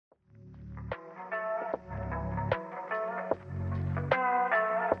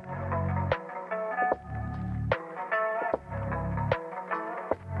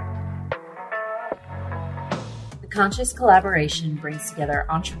Conscious Collaboration brings together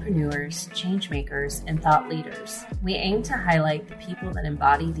entrepreneurs, changemakers, and thought leaders. We aim to highlight the people that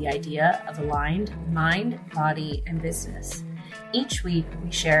embody the idea of aligned mind, body, and business. Each week,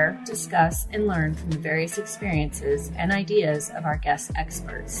 we share, discuss, and learn from the various experiences and ideas of our guest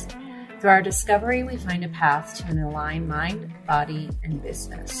experts. Through our discovery, we find a path to an aligned mind, body, and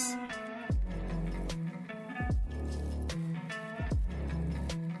business.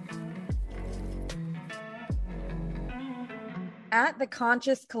 At the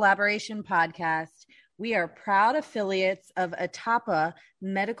Conscious Collaboration Podcast, we are proud affiliates of Atapa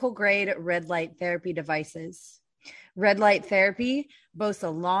medical-grade red light therapy devices. Red light therapy boasts a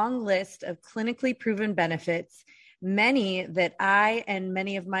long list of clinically proven benefits, many that I and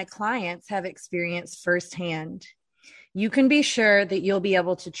many of my clients have experienced firsthand. You can be sure that you'll be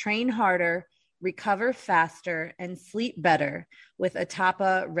able to train harder, recover faster, and sleep better with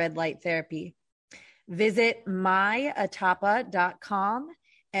Atapa red light therapy. Visit myatapa.com,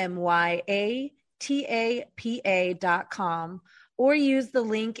 myatapa.com, or use the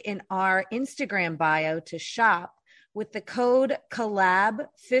link in our Instagram bio to shop with the code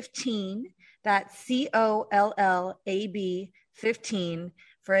COLLAB15, that's COLLAB 15,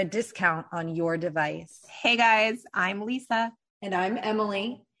 for a discount on your device. Hey guys, I'm Lisa. And I'm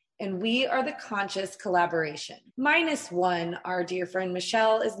Emily. And we are the Conscious Collaboration. -1, our dear friend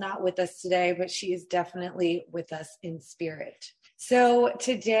Michelle is not with us today, but she is definitely with us in spirit. So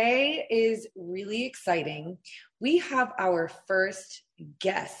today is really exciting. We have our first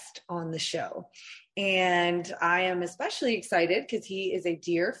guest on the show. And I am especially excited because he is a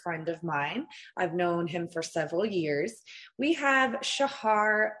dear friend of mine. I've known him for several years. We have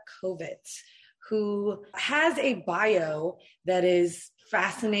Shahar Kovitz, who has a bio that is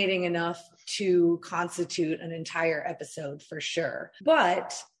fascinating enough to constitute an entire episode for sure.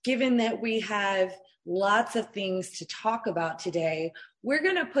 But given that we have lots of things to talk about today, we're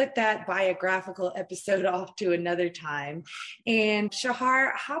going to put that biographical episode off to another time. And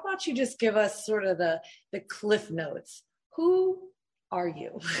Shahar, how about you just give us sort of the cliff notes? Who are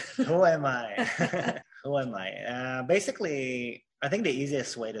you? Who am I? Who am I? Basically, I think the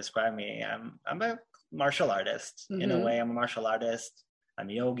easiest way to describe me, I'm a martial artist. Mm-hmm. In a way, I'm a martial artist. I'm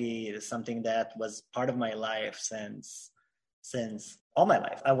yogi. It is something that was part of my life since all my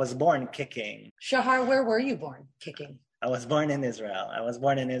life. I was born kicking. Shahar, where were you born kicking? I was born in Israel.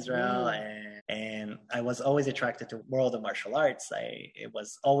 And I was always attracted to world of martial arts. It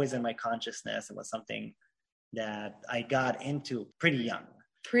was always in my consciousness. It was something that I got into pretty young.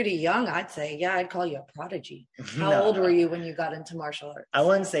 Pretty young, I'd say. Yeah, I'd call you a prodigy. How old were you when you got into martial arts? I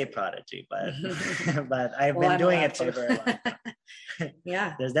wouldn't say prodigy, but but I've been doing it for a very long time.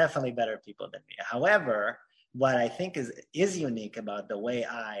 Yeah. There's definitely better people than me. However, what I think is unique about the way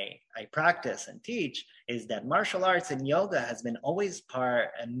I practice and teach is that martial arts and yoga has been always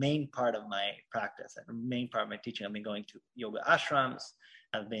a main part of my practice, a main part of my teaching. I've been going to yoga ashrams.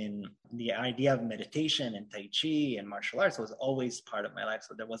 The idea of meditation and Tai Chi and martial arts was always part of my life.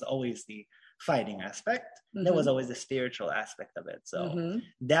 So there was always the fighting aspect. Mm-hmm. There was always the spiritual aspect of it. So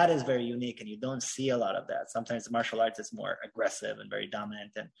that is very unique, and you don't see a lot of that. Sometimes martial arts is more aggressive and very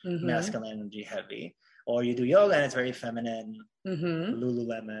dominant and masculine energy heavy. Or you do yoga and it's very feminine,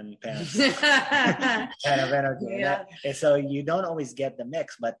 Lululemon pants kind of energy. Yeah. And so you don't always get the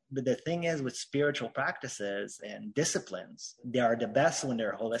mix. But the thing is, with spiritual practices and disciplines, they are the best when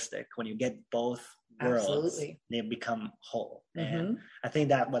they're holistic. When you get both worlds, they become whole. And I think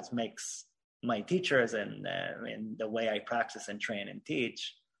that what makes my teachers and the way I practice and train and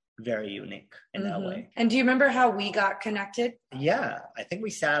teach very unique in that way. And do you remember how we got connected? Yeah, I think we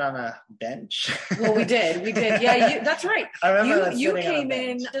sat on a bench. Well, we did. Yeah, that's right. I remember you came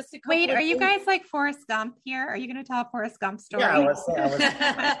in just a couple. Wait, are you guys like Forrest Gump here? Are you going to tell a Forrest Gump story? Yeah, I was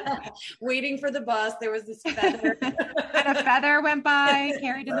waiting for the bus. There was this feather. And a feather went by,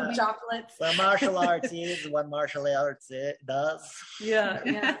 carried in the wind. Chocolates. Well, martial arts is what martial arts does. Yeah.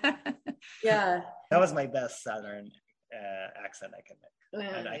 That was my best Southern accent I can make.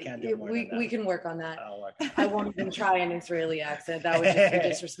 And I can't do more than that. We can work on that. I'll work. I won't even try an Israeli accent. That would just be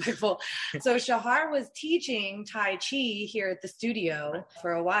disrespectful. So Shahar was teaching Tai Chi here at the studio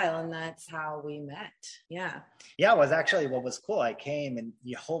for a while, and that's how we met. Yeah. Yeah, it was actually what was cool. I came and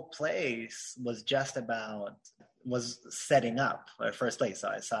the whole place was setting up at first place. So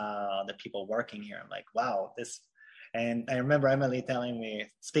I saw the people working here. I'm like, wow, this. And I remember Emily telling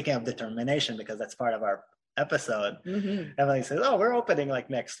me, speaking of determination, because that's part of our episode, Emily says, "Oh, we're opening like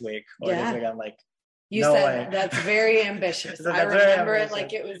next week or this week." I'm like, You No said way. that's very ambitious. That's I very remember it ambitious.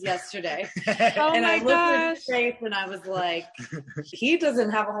 like it was yesterday. Oh And I my looked at gosh. his face and I was like, he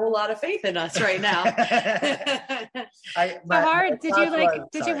doesn't have a whole lot of faith in us right now. Shahar, did you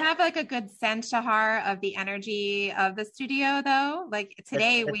sorry. have like a good sense, Shahar, of the energy of the studio though? Like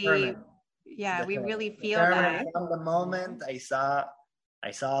today we really feel that. From the moment I saw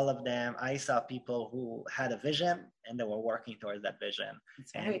all of them, I saw people who had a vision and they were working towards that vision.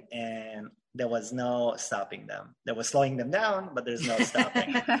 Right. And there was no stopping them. There was slowing them down, but there's no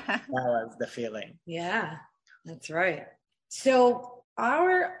stopping. That was the feeling. Yeah, that's right. So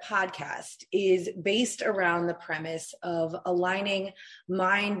our podcast is based around the premise of aligning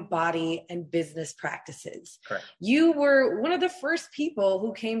mind, body, and business practices. Correct. You were one of the first people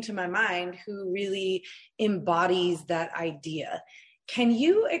who came to my mind who really embodies that idea. Can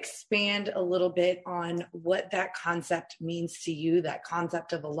you expand a little bit on what that concept means to you, that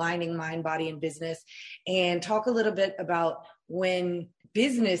concept of aligning mind, body, and business, and talk a little bit about when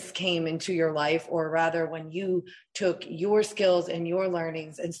business came into your life, or rather when you took your skills and your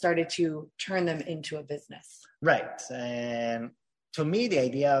learnings and started to turn them into a business? Right. And to me, the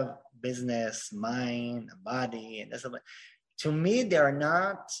idea of business, mind, body, and this, to me, they are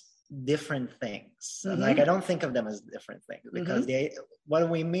not different things. Mm-hmm. Like, I don't think of them as different things, because what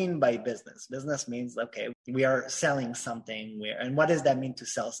we mean by business means, okay, we are selling something. And what does that mean to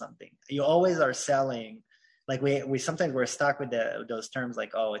sell something? You always are selling. Like we sometimes we're stuck with those terms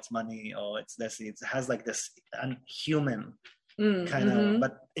like, oh, it's money, oh, it's this. It has like this human kind of,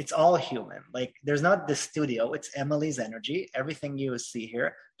 but it's all human. Like, there's not this studio. It's Emily's energy. Everything you see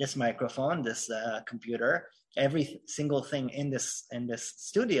here, this microphone, this computer, every single thing in this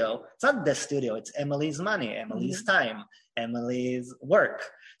studio, it's not this studio. It's Emily's money, Emily's time, Emily's work.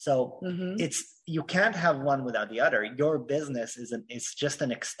 So you can't have one without the other. Your business it's just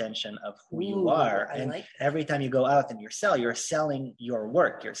an extension of who you are. And like every time you go out and you're selling your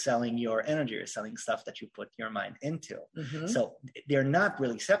work, you're selling your energy, you're selling stuff that you put your mind into. So they're not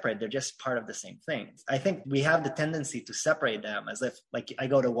really separate. They're just part of the same thing. I think we have the tendency to separate them as if, like, I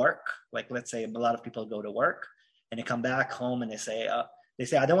go to work, like, let's say a lot of people go to work and they come back home and they say,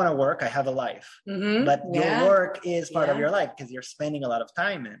 I don't want to work. I have a life. But your work is part of your life because you're spending a lot of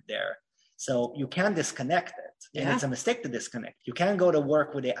time in there. So you can't disconnect it. And it's a mistake to disconnect. You can't go to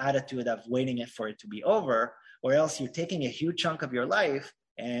work with the attitude of waiting for it to be over, or else you're taking a huge chunk of your life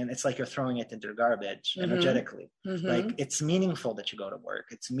and it's like you're throwing it into the garbage energetically. Like, it's meaningful that you go to work.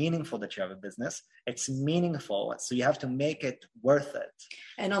 It's meaningful that you have a business. It's meaningful. So you have to make it worth it.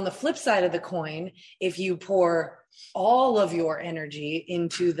 And on the flip side of the coin, if you pour all of your energy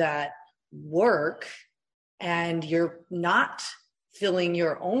into that work and you're not filling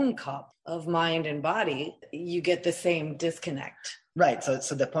your own cup of mind and body, you get the same disconnect. Right. So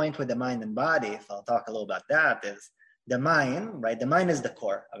the point with the mind and body, if I'll talk a little about that, is the mind, right? The mind is the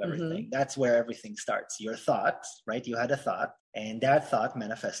core of everything. That's where everything starts. Your thoughts, right? You had a thought, and that thought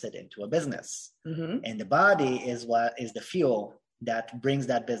manifested into a business. And the body is what is the fuel that brings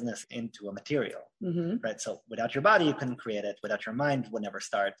that business into a material, right? So without your body, you couldn't create it. Without your mind, it would never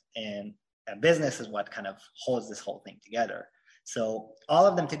start. And a business is what kind of holds this whole thing together. So all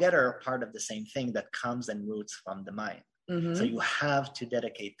of them together are part of the same thing that comes and roots from the mind. So you have to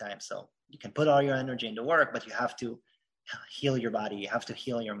dedicate time. So you can put all your energy into work, but you have to heal your body. You have to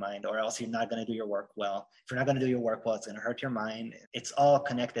heal your mind, or else you're not going to do your work well. If you're not going to do your work well, it's going to hurt your mind. It's all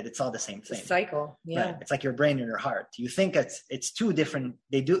connected. It's all the same thing. It's a cycle. Yeah. Right? It's like your brain and your heart. You think it's two different,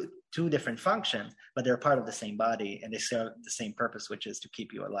 they do two different functions, but they're part of the same body and they serve the same purpose, which is to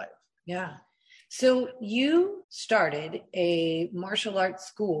keep you alive. Yeah. So you started a martial arts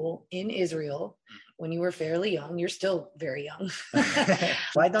school in Israel when you were fairly young. You're still very young.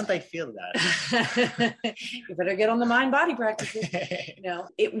 Why don't I feel that? You better get on the mind body practices.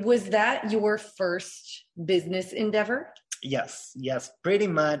 Was that your first business endeavor? Yes, pretty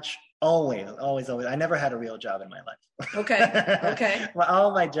much. Always. I never had a real job in my life. Okay. Well,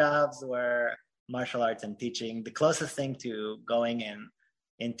 all my jobs were martial arts and teaching. The closest thing to going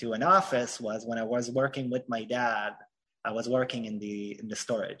into an office was when I was working with my dad. I was working in the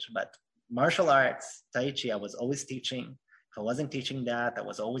storage, but martial arts, Tai Chi, I was always teaching. If I wasn't teaching that, I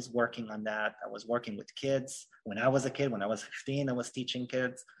was always working on that. I was working with kids. When I was a kid, when I was 15, I was teaching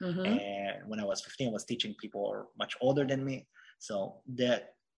kids. And when I was 15, I was teaching people who were much older than me. So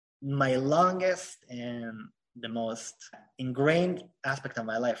my longest and the most ingrained aspect of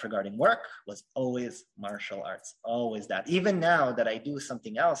my life regarding work was always martial arts, always that. Even now that I do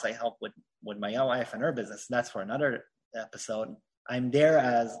something else, I help with my wife and her business. That's for another episode. I'm there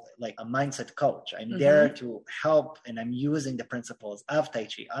as like a mindset coach. I'm there to help, and I'm using the principles of Tai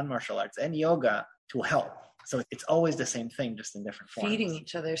Chi and martial arts and yoga to help. So it's always the same thing, just in different forms. Feeding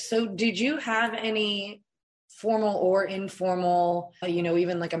each other. So did you have any formal or informal,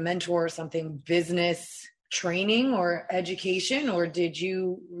 even like a mentor or something, business training or education, or did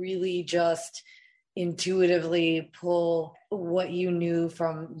you really just intuitively pull what you knew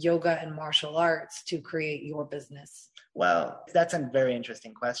from yoga and martial arts to create your business? Well, that's a very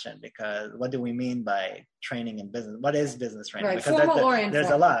interesting question, because what do we mean by training in business? What is business training? Right, because formal or informal. there's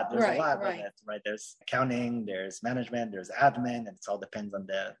a lot with Right. it, right? There's accounting, there's management, there's admin, and it all depends on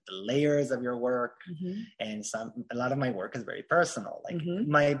the layers of your work. Mm-hmm. And a lot of my work is very personal. Like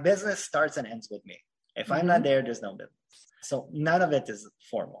Mm-hmm. my business starts and ends with me. If I'm not there, there's no business. So none of it is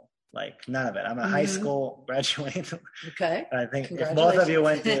formal. Like none of it. I'm a high school graduate. Okay. I think if both of you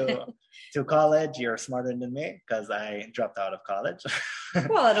went to college, you're smarter than me, because I dropped out of college.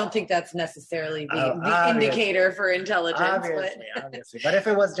 Well, I don't think that's necessarily the indicator for intelligence. Obviously. But if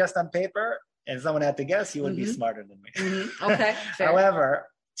it was just on paper and someone had to guess, you would be smarter than me. Mm-hmm. Okay. Fair. However,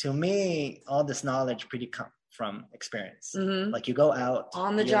 to me, all this knowledge pretty comes from experience. Mm-hmm. Like you go out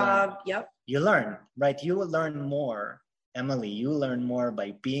on the job. Yep. You learn, right? You will learn more. Emily, you learn more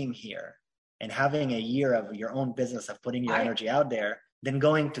by being here and having a year of your own business, of putting your energy out there, than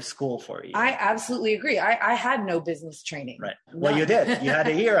going to school for a year. I absolutely agree. I had no business training. Right. Well, you did. You had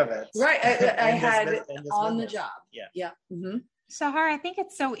a year of it. Right. I had on business. the job. Yeah. Yeah. Mm-hmm. Shahar, I think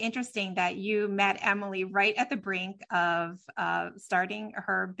it's so interesting that you met Emily right at the brink of starting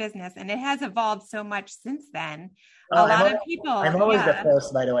her business, and it has evolved so much since then. A lot of people. I'm always the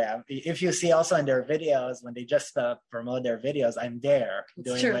first, by the way. If you see also in their videos, when they just promote their videos, I'm there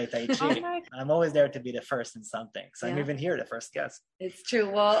doing my Tai Chi. I'm always there to be the first in something. So I'm even here, the first guest. It's true.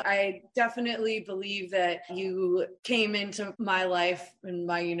 Well, I definitely believe that you came into my life and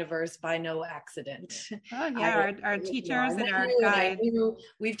my universe by no accident. Oh, yeah. Our teachers and our guides.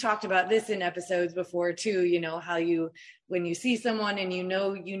 We've talked about this in episodes before too, how when you see someone and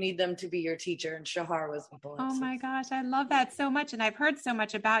you need them to be your teacher, and Shahar was people. Oh my gosh, I love that so much. And I've heard so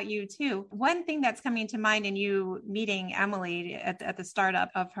much about you too. One thing that's coming to mind in you meeting Emily at the startup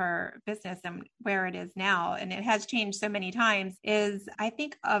of her business and where it is now, and it has changed so many times, is I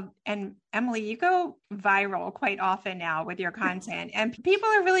think and Emily, you go viral quite often now with your content, and people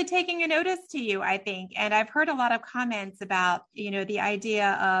are really taking a notice to you, I think. And I've heard a lot of comments about, the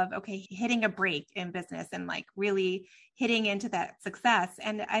idea of, hitting a break in business and like really hitting into that success.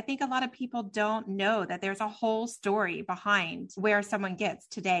 And I think a lot of people don't know that there's a whole story behind where someone gets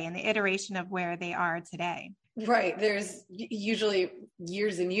today and the iteration of where they are today. Right. There's usually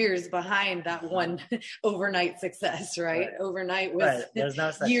years and years behind that one overnight success, right? Overnight was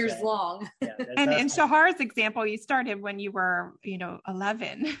no years long. Yeah, and in Shahar's example, you started when you were,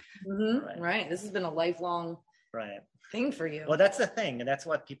 11. Mm-hmm. Right. This has been a lifelong thing for you. Well, that's the thing. And that's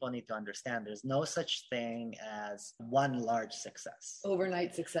what people need to understand. There's no such thing as one large success.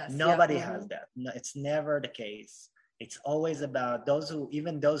 Overnight success. Nobody has that. No, it's never the case. It's always about those who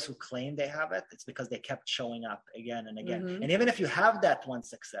claim they have it. It's because they kept showing up again and again. Mm-hmm. And even if you have that one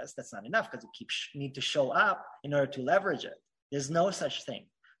success, that's not enough, because you need to show up in order to leverage it. There's no such thing.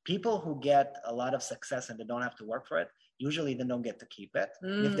 People who get a lot of success and they don't have to work for it, usually they don't get to keep it.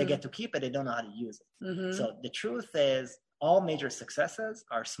 And if they get to keep it, they don't know how to use it. Mm-hmm. So the truth is, all major successes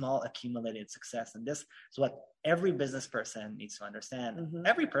are small accumulated success. And this is what every business person needs to understand. Mm-hmm.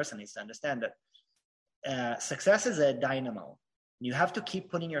 Every person needs to understand that success is a dynamo. You have to keep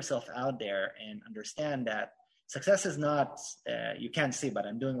putting yourself out there and understand that success is not, you can't see, but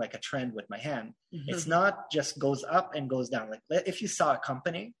I'm doing like a trend with my hand. Mm-hmm. It's not just goes up and goes down. Like if you saw a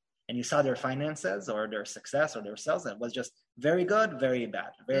company and you saw their finances or their success or their sales, and it was just very good, very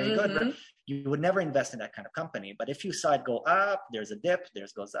bad, very good, you would never invest in that kind of company. But if you saw it go up, there's a dip,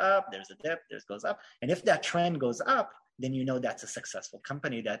 there's goes up, there's a dip, there's goes up. And if that trend goes up, then you know that's a successful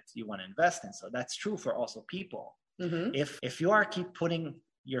company that you want to invest in. So that's true for also people. Mm-hmm. If you keep putting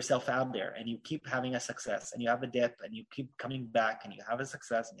yourself out there and you keep having a success and you have a dip and you keep coming back and you have a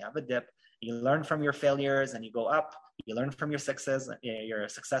success and you have a dip, you learn from your failures and you go up, you learn from your successes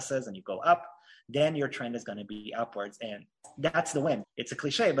and you go up, then your trend is going to be upwards. And that's the win. It's a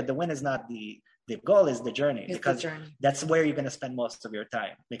cliche, but the win is not the goal, is the journey. It's because the journey. That's where you're going to spend most of your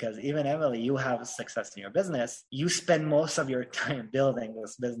time. Because even Emily, you have success in your business. You spend most of your time building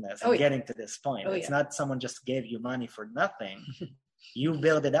this business and getting to this point. It's not someone just gave you money for nothing. You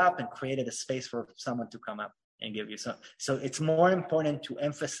build it up and created a space for someone to come up and give you some. So it's more important to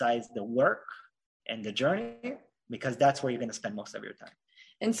emphasize the work and the journey, because that's where you're going to spend most of your time.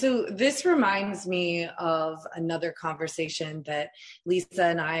 And so this reminds me of another conversation that Lisa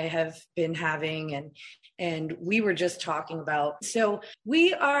and I have been having, and we were just talking about. So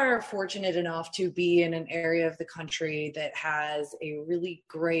we are fortunate enough to be in an area of the country that has a really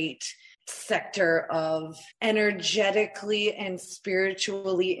great sector of energetically and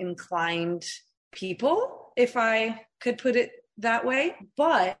spiritually inclined people, if I could put it that way.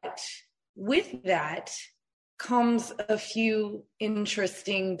 But with that comes a few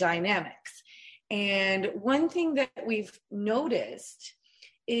interesting dynamics. And one thing that we've noticed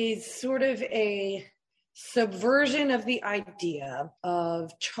is sort of a subversion of the idea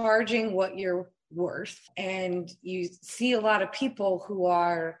of charging what you're worth. And you see a lot of people who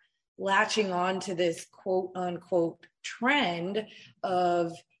are latching on to this quote unquote trend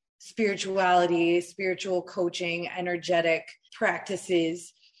of spirituality, spiritual coaching, energetic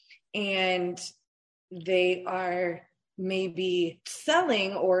practices, and they are maybe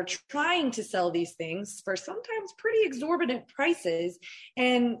selling or trying to sell these things for sometimes pretty exorbitant prices.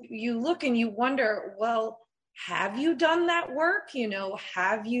 And you look and you wonder, well, have you done that work? You know,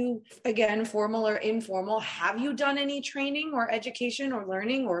 have you, again, formal or informal, have you done any training or education or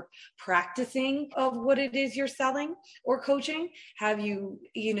learning or practicing of what it is you're selling or coaching? Have you,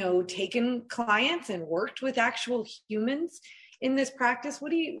 taken clients and worked with actual humans in this practice? What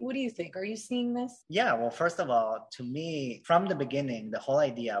do you think? Are you seeing this? Yeah, well, first of all, to me, from the beginning, the whole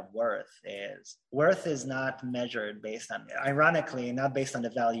idea of worth is not measured based on, ironically, not based on the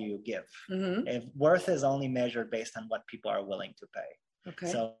value you give. Mm-hmm. If worth is only measured based on what people are willing to pay.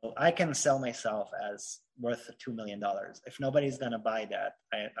 Okay. So I can sell myself as worth $2 million. If nobody's going to buy that,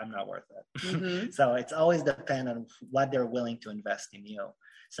 I'm not worth it. Mm-hmm. So it's always dependent on what they're willing to invest in you.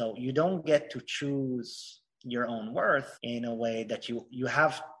 So you don't get to choose your own worth in a way that you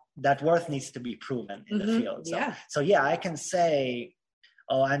have, that worth needs to be proven in the field. So I can say,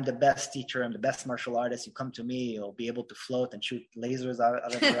 oh, I'm the best teacher, I'm the best martial artist, you come to me, you'll be able to float and shoot lasers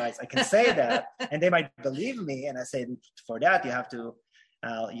out of your eyes. I can say that, and they might believe me, and I say, for that you have to,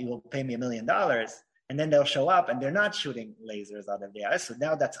 you will pay me $1 million. And then they'll show up and they're not shooting lasers out of the eyes. So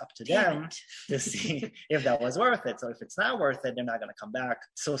now that's up to them to see if that was worth it. So if it's not worth it, they're not going to come back.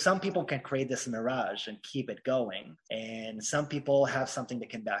 So some people can create this mirage and keep it going. And some people have something that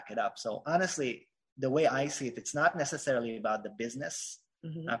can back it up. So honestly, the way I see it, it's not necessarily about the business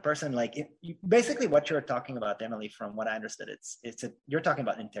person. Like basically what you're talking about, Emily, from what I understood, you're talking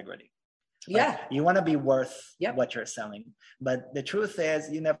about integrity. Yeah. Like, you want to be worth what you're selling. But the truth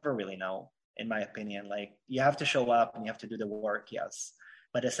is you never really know. In my opinion, like you have to show up and you have to do the work, yes.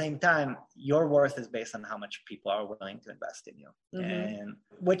 But at the same time, your worth is based on how much people are willing to invest in you, and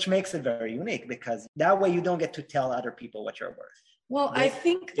which makes it very unique because that way you don't get to tell other people what you're worth. Well, I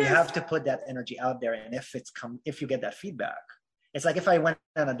think you have to put that energy out there, and if you get that feedback, it's like if I went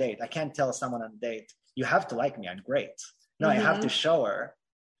on a date, I can't tell someone on a date, you have to like me, I'm great. No, I have to show her,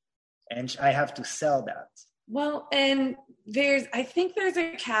 and I have to sell that. Well, and I think there's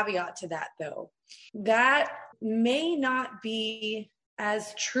a caveat to that, though. That may not be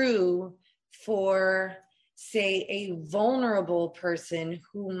as true for, say, a vulnerable person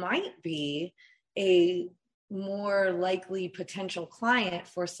who might be a more likely potential client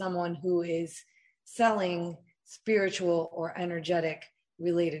for someone who is selling spiritual or energetic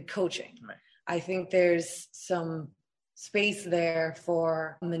related coaching. Right. I think there's some space there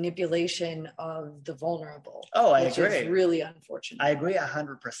for manipulation of the vulnerable. Oh, I agree. Which is really unfortunate. I agree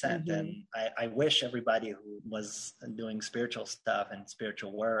 100%. And I wish everybody who was doing spiritual stuff and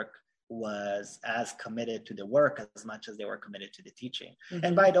spiritual work was as committed to the work as much as they were committed to the teaching.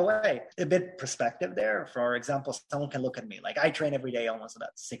 And by the way, a bit perspective there. For example, someone can look at me, like I train every day almost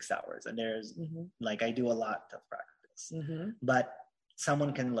about 6 hours, and there's like I do a lot of practice. But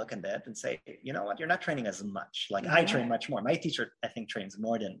someone can look at that and say, you know what, you're not training as much. Like I train much more. My teacher, I think, trains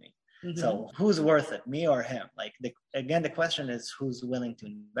more than me. So who's worth it, me or him? Like the question is who's willing to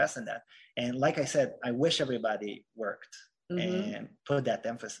invest in that. And like I said, I wish everybody worked and put that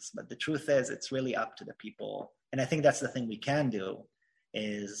emphasis. But the truth is it's really up to the people. And I think that's the thing we can do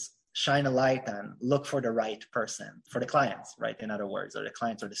is shine a light on, look for the right person for the clients, right? In other words, or the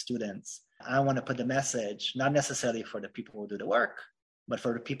clients or the students. I want to put the message, not necessarily for the people who do the work, but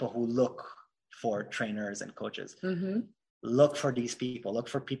for the people who look for trainers and coaches. Look for these people. Look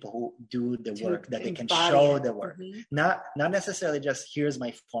for people who do the work, that they can show the work. Not necessarily just here's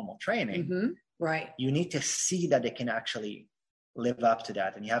my formal training. Right. You need to see that they can actually live up to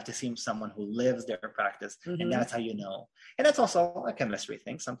that, and you have to see someone who lives their practice, Mm-hmm. and that's how you know. And that's also a chemistry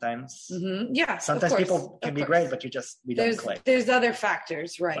thing. Sometimes, Mm-hmm. Yeah, sometimes people can be great, but we don't click. There's other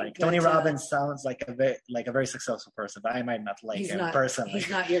factors, right? Like Tony Robbins sounds like a very successful person, but I might not like him personally. He's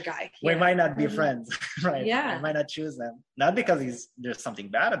not your guy. We Yeah. might not be friends, right? Yeah. I might not choose them, not because there's something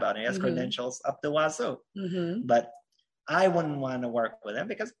bad about him. He has Mm-hmm. credentials up the wazoo, Mm-hmm. but I wouldn't want to work with him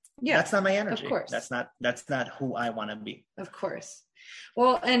because that's not my energy. Of course. That's not who I want to be. Of course.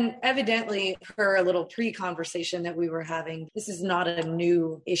 Well, and evidently per a little pre-conversation that we were having, this is not a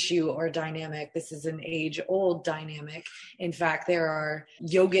new issue or dynamic. This is an age-old dynamic. In fact, there are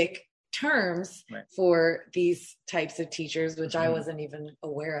yogic terms for these types of teachers, which I wasn't even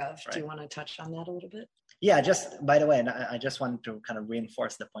aware of. Do you want to touch on that a little bit? Yeah, just by the way, and I just wanted to kind of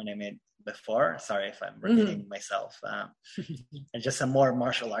reinforce the point I made before. Sorry if I'm repeating myself. And just some more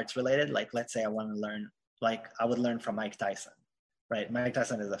martial arts related. Like, let's say I want to learn, like I would learn from Mike Tyson, right? Mike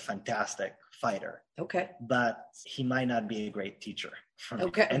Tyson is a fantastic fighter. Okay. But he might not be a great teacher for me.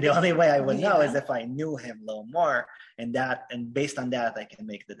 Okay. And the only way I would know is if I knew him a little more, and based on that, I can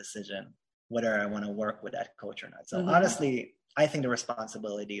make the decision whether I want to work with that coach or not. So honestly, I think the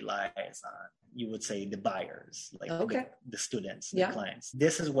responsibility lies on, you would say, the buyers, like the students, the clients.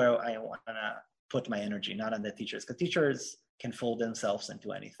 This is where I want to put my energy, not on the teachers, because teachers can fold themselves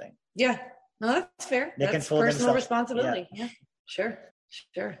into anything. Yeah, no, that's fair. They that's can fold personal themselves. responsibility. Yeah, sure.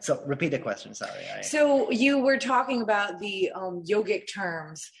 So repeat the question. Sorry. So you were talking about the yogic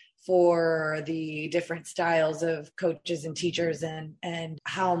terms for the different styles of coaches and teachers, and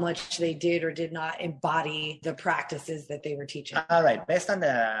how much they did or did not embody the practices that they were teaching. All right. Based on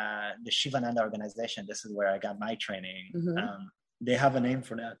the Shivananda organization, this is where I got my training. They have a name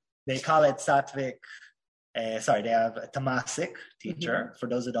for that. They call it Sattvic. They have a Tamasic teacher. For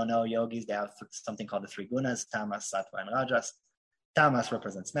those who don't know, yogis, they have something called the three gunas: Tamas, Sattva, and Rajas. Tamas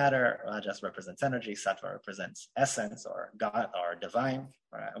represents matter, Rajas represents energy, Sattva represents essence or God or divine.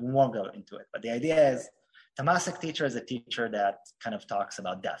 We won't go into it, but the idea is Tamasic teacher is a teacher that kind of talks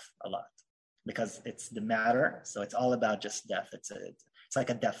about death a lot because it's the matter. So it's all about just death. It's like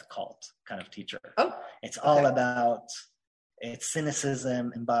a death cult kind of teacher. It's all about, it's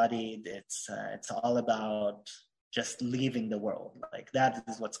cynicism embodied. It's all about just leaving the world. Like that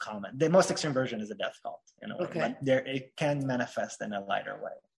is what's common. The most extreme version is a death cult, in a way, but it can manifest in a lighter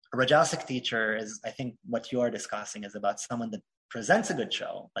way. A Rajasic teacher is, I think what you're discussing is about someone that presents a good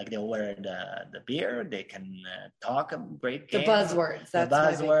show. Like they'll wear the beard, they can talk a great game. The buzzwords.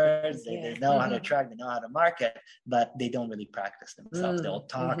 They know how to attract, they know how to market, but they don't really practice themselves. They'll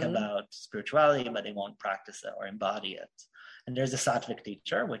talk about spirituality, but they won't practice it or embody it. And there's a Sattvic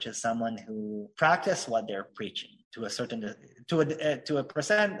teacher, which is someone who practice what they're preaching to a certain, to a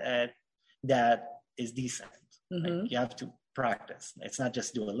percent that is decent. Like you have to practice. It's not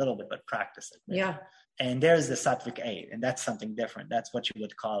just do a little bit, but practice it. Yeah. And there's the Sattvic 8, and that's something different. That's what you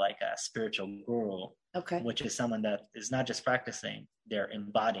would call like a spiritual guru, which is someone that is not just practicing, they're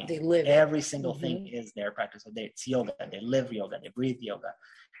embodying. They live every single thing is their practice. It's yoga. They live yoga. They breathe yoga.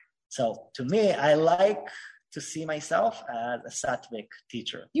 So to me, I like to see myself as a Sattvic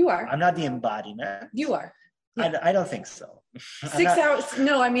teacher. You are. I'm not the embodiment. You are. Yeah. I don't think so. 6 hours.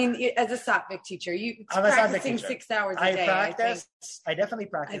 No, I mean, as a Sattvic teacher, I'm practicing 6 hours a day. I definitely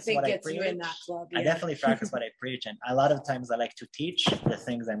practice what I preach. You in that club, I definitely practice what I preach. And a lot of times I like to teach the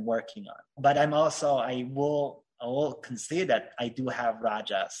things I'm working on. But I will concede that I do have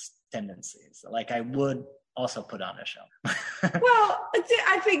Rajas tendencies. Like I would also put on a show. Well,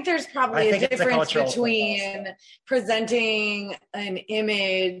 I think there's probably a difference between presenting an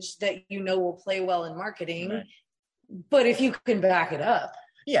image that will play well in marketing, but if you can back it up.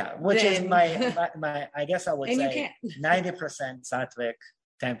 Yeah, which is my I guess I would say 90% Sattvic,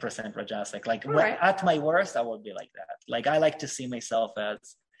 10% Rajasic. Like at my worst, I would be like that. Like I like to see myself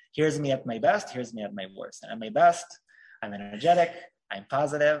as, here's me at my best, here's me at my worst. And at my best, I'm energetic, I'm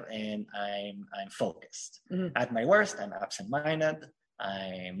positive, and I'm focused. At my worst, I'm absent-minded,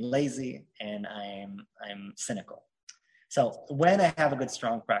 I'm lazy, and I'm cynical. So when I have a good,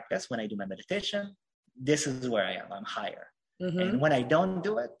 strong practice, when I do my meditation, this is where I am. I'm higher. And when I don't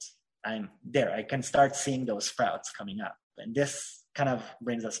do it, I'm there. I can start seeing those sprouts coming up. And this kind of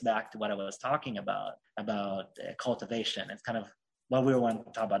brings us back to what I was talking about cultivation. It's kind of what we want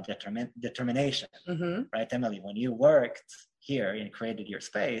to talk about, determination, right, Emily? When you worked here and created your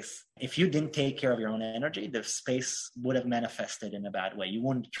space, if you didn't take care of your own energy, the space would have manifested in a bad way. You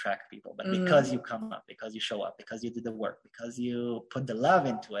wouldn't attract people, but because you come up, because you show up, because you did the work, because you put the love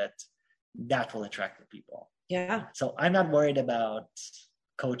into it, that will attract the people. Yeah. So I'm not worried about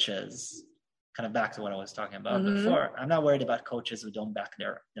coaches kind of back to what I was talking about before. I'm not worried about coaches who don't back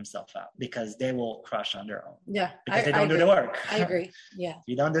themselves out, because they will crush on their own. Yeah. Because they don't do the work. I agree. Yeah. If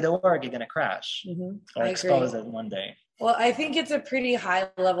you don't do the work, you're going to crash or expose it one day. Well, I think it's a pretty high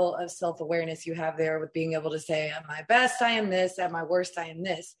level of self-awareness you have there with being able to say, at my best, I am this. At my worst, I am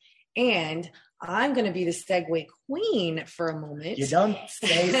this. And I'm going to be the segue queen for a moment. You don't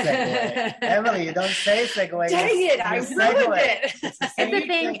say segue. Emily, you don't say segue. Dang it, I ruined it. It's a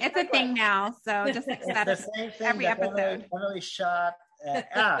thing. It's a thing now. So just accept it's the same thing every episode. Emily shot an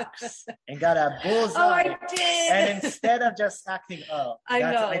axe and got a bullseye. Oh, I did. And instead of just acting,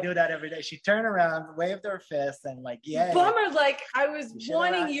 I do that every day. She turned around, waved her fist, and like, yeah. Bummer, like I was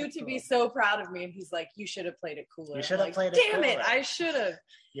wanting you to be so proud of me, and he's like, you should have played it cooler. You should have played it cooler. Damn it, I should have.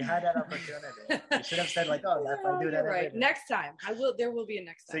 You had that opportunity. You should have said like, I do that every day. Next time, I will. There will be a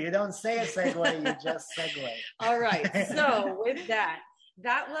next time. So you don't say a segue, you just segue. All right. So with that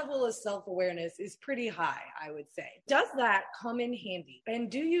level of self-awareness is pretty high, I would say. Does that come in handy?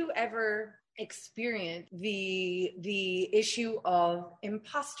 And do you ever experience the issue of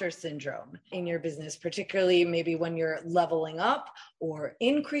imposter syndrome in your business, particularly maybe when you're leveling up or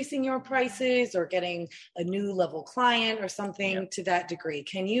increasing your prices or getting a new level client or something to that degree?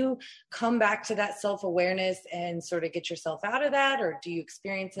 Can you come back to that self-awareness and sort of get yourself out of that, or do you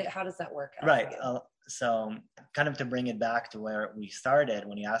experience it? How does that work out? Right. So kind of to bring it back to where we started,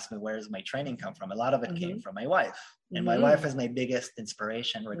 when you asked me, where does my training come from? A lot of it came from my wife. And my wife is my biggest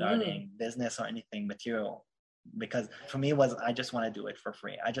inspiration regarding business or anything material. Because for me I just want to do it for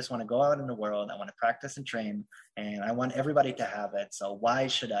free. I just want to go out in the world. I want to practice and train, and I want everybody to have it. So why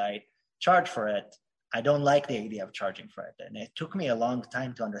should I charge for it? I don't like the idea of charging for it. And it took me a long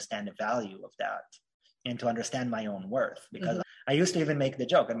time to understand the value of that and to understand my own worth, because I used to even make the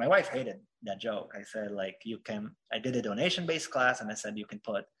joke, and my wife hated that joke. I said, like, I did a donation-based class, and I said, you can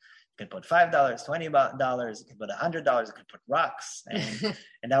put $5, $20, you can put $100, you can put rocks.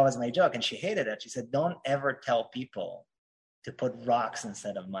 And that was my joke. And she hated it. She said, don't ever tell people to put rocks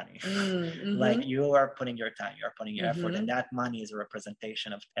instead of money. Like, you are putting your time, you're putting your effort, and that money is a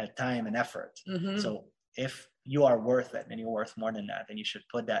representation of time and effort. So if you are worth it and you're worth more than that, then you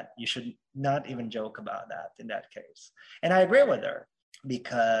should not even joke about that in that case. And I agree with her,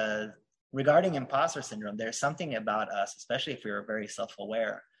 because regarding imposter syndrome, there's something about us, especially if we're very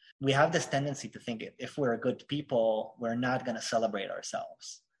self-aware, we have this tendency to think if we're good people, we're not going to celebrate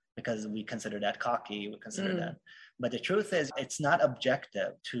ourselves because we consider that cocky, we consider that. But the truth is, it's not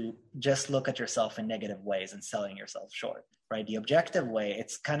objective to just look at yourself in negative ways and selling yourself short, right? The objective way,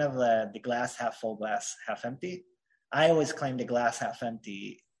 it's kind of the glass half full, glass half empty. I always claim the glass half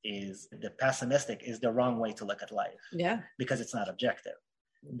empty is the pessimistic is the wrong way to look at life. Yeah. Because it's not objective.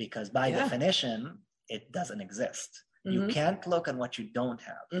 Because by definition, it doesn't exist. You can't look at what you don't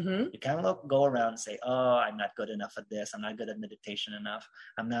have. You can't go around and say, oh, I'm not good enough at this. I'm not good at meditation enough.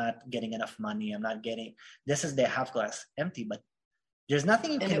 I'm not getting enough money. This is the half glass empty, but there's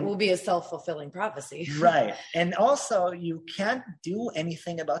nothing you can. And it will be a self-fulfilling prophecy. Right. And also, you can't do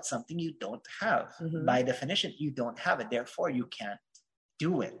anything about something you don't have. By definition, you don't have it. Therefore, you can't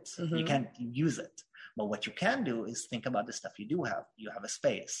do it. You can't use it. But what you can do is think about the stuff you do have. You have a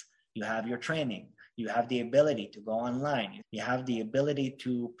space. You have your training. You have the ability to go online. You have the ability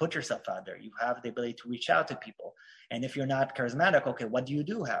to put yourself out there. You have the ability to reach out to people. And if you're not charismatic, okay, what do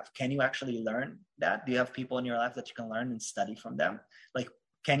you have? Can you actually learn that? Do you have people in your life that you can learn and study from them? Like,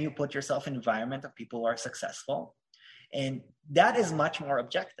 can you put yourself in an environment of people who are successful? And that is much more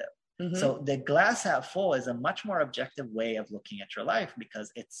objective. So the glass half full is a much more objective way of looking at your life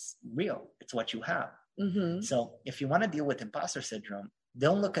because it's real. It's what you have. So if you want to deal with imposter syndrome,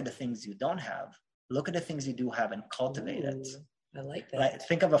 don't look at the things you don't have. Look at the things you do have and cultivate it. I like that. Like,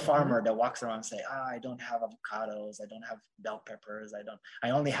 think of a farmer that walks around and say, I don't have avocados. I don't have bell peppers. I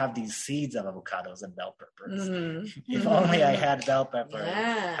only have these seeds of avocados and bell peppers. If only I had bell peppers.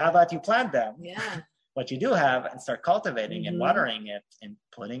 How about you plant them? What you do have and start cultivating and watering it and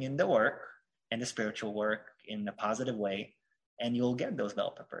putting in the work and the spiritual work in a positive way, and you'll get those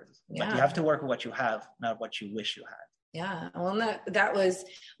bell peppers. But you have to work with what you have, not what you wish you had. Yeah. Well, that was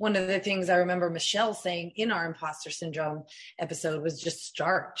one of the things I remember Michelle saying in our imposter syndrome episode was just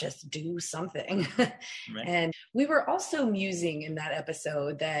do something. Right. And we were also musing in that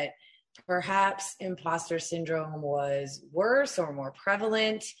episode that perhaps imposter syndrome was worse or more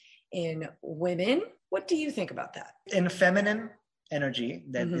prevalent in women. What do you think about that? In feminine energy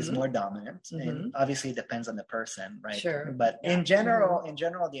that is more dominant, and obviously it depends on the person, right? Sure. But in general,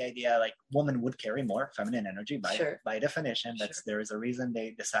 the idea, like, woman would carry more feminine energy by definition. There is a reason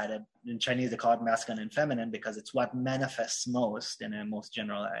they decided in Chinese they call it masculine and feminine, because it's what manifests most in a most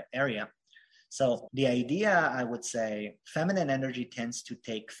general area. So the idea, I would say, feminine energy tends to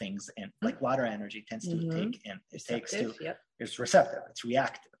take things in, like water energy tends to take in. It takes to, it's receptive, it's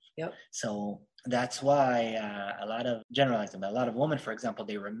reactive. Yep. So that's why a lot of women, for example,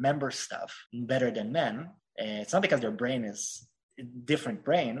 they remember stuff better than men. It's not because their brain is a different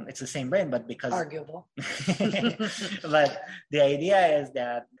brain. It's the same brain, but because... Arguable. But the idea is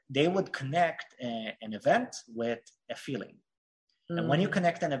that they would connect an event with a feeling. And when you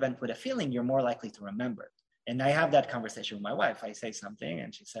connect an event with a feeling, you're more likely to remember it. And I have that conversation with my wife. I say something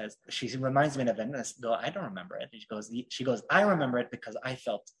and she reminds me of an event. And I go, I don't remember it. And she goes, I remember it because I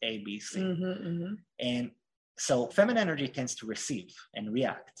felt A, B, C. And so feminine energy tends to receive and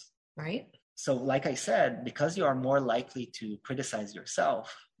react. Right. So like I said, because you are more likely to criticize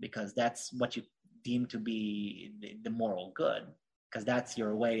yourself, because that's what you deem to be the moral good, because that's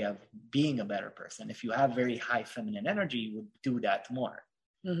your way of being a better person. If you have very high feminine energy, you would do that more.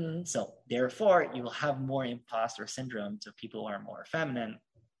 So therefore, you will have more imposter syndrome to people who are more feminine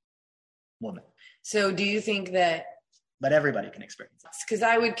women. So do you think that... But everybody can experience that. Because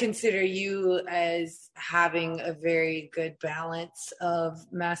I would consider you as having a very good balance of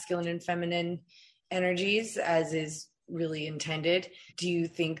masculine and feminine energies, as is really intended. Do you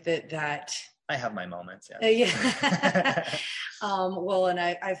think that... I have my moments, yeah. Well, and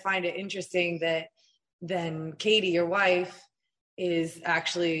I find it interesting that then Katie, your wife, is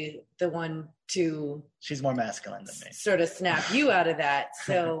actually the one to... She's more masculine than me. Sort of snap you out of that.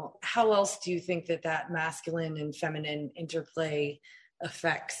 So how else do you think that masculine and feminine interplay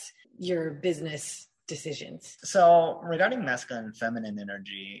affects your business decisions? So regarding masculine and feminine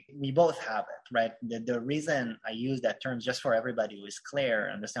energy, we both have it, right? The reason I use that term, just for everybody who is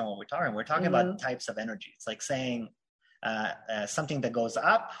clear, understand what we're talking about types of energy. It's like saying something that goes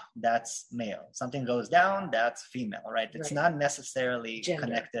up, that's male. Something goes down, that's female, right? It's not necessarily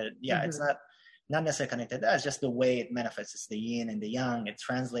connected. Yeah, it's not necessarily connected. That's just the way it manifests. It's the yin and the yang. It's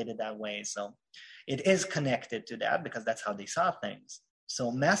translated that way. So it is connected to that because that's how they saw things.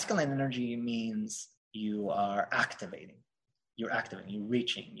 So masculine energy means you are activating. You're activating, you're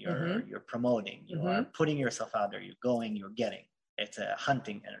reaching, you're promoting, you are putting yourself out there, you're going, you're getting. It's a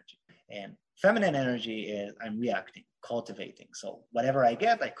hunting energy. And feminine energy is I'm reacting, cultivating. So whatever I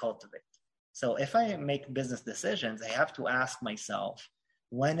get, I cultivate. So if I make business decisions, I have to ask myself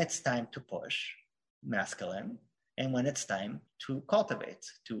when it's time to push, masculine, and when it's time to cultivate,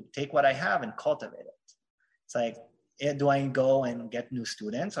 to take what I have and cultivate it. It's like, do I go and get new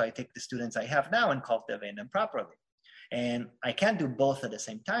students, or I take the students I have now and cultivate them properly? And I can't do both at the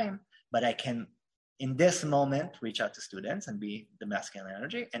same time, but I can, in this moment, reach out to students and be the masculine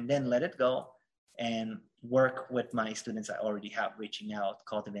energy, and then let it go and work with my students I already have, reaching out,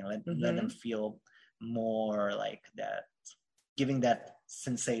 cultivating, let them feel more like that, giving that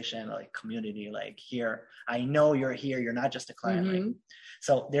sensation, like community, like here, I know you're here, you're not just a client. Right?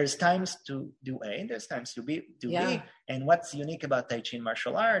 So there's times to do A, there's times to B. And what's unique about Tai Chi and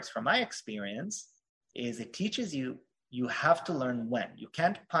martial arts, from my experience, is it teaches you have to learn when. You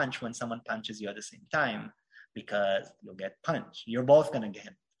can't punch when someone punches you at the same time, because you'll get punched. You're both going to get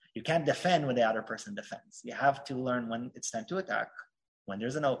hit. You can't defend when the other person defends. You have to learn when it's time to attack, when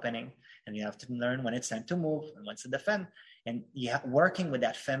there's an opening, and you have to learn when it's time to move and when to defend. And working with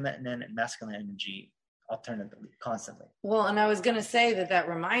that feminine and masculine energy alternatively, constantly. Well, and I was going to say that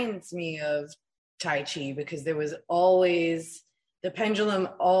reminds me of Tai Chi, because there was always... the pendulum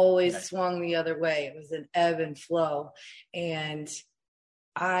always swung the other way. It was an ebb and flow. And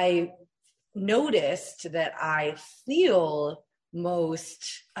I noticed that I feel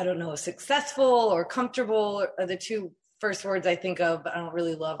most, I don't know, successful or comfortable are the two first words I think of, but I don't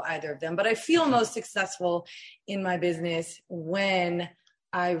really love either of them. But I feel most successful in my business when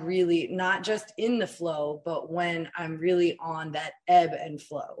I really, not just in the flow, but when I'm really on that ebb and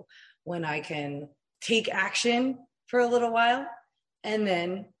flow, when I can take action for a little while, and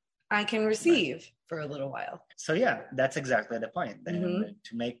then I can receive for a little while. So yeah, that's exactly the point. And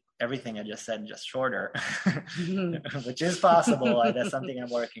to make everything I just said just shorter, which is possible, that's something I'm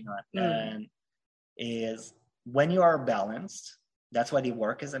working on, and is when you are balanced, that's why the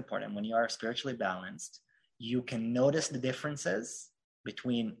work is important. When you are spiritually balanced, you can notice the differences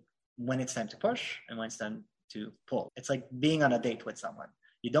between when it's time to push and when it's time to pull. It's like being on a date with someone.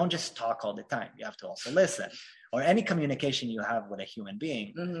 You don't just talk all the time. You have to also listen. Or any communication you have with a human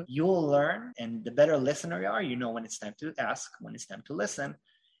being, you will learn. And the better listener you are, you know when it's time to ask, when it's time to listen,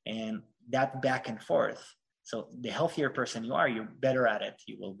 and that back and forth. So the healthier person you are, you're better at it,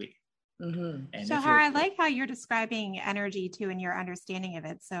 you will be. And Shahar, I like how you're describing energy too and your understanding of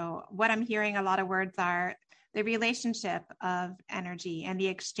it. So what I'm hearing a lot of words are the relationship of energy and the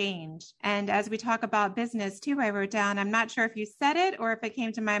exchange. And as we talk about business too, I wrote down, I'm not sure if you said it or if it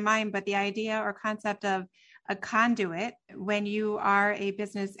came to my mind, but the idea or concept of a conduit. When you are a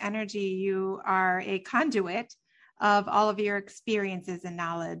business energy, you are a conduit of all of your experiences and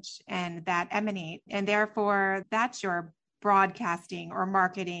knowledge and that emanate. And therefore, that's your broadcasting or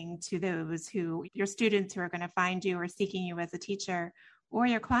marketing to those who, your students who are going to find you or seeking you as a teacher, or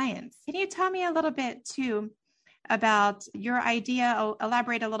your clients. Can you tell me a little bit too about your idea,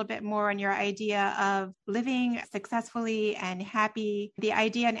 elaborate a little bit more on your idea of living successfully and happy, the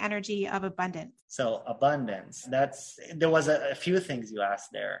idea and energy of abundance? So abundance, there was a few things you asked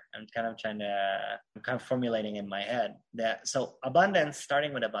there. I'm kind of formulating in my head so abundance,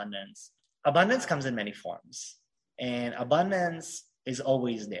 starting with abundance comes in many forms, and abundance is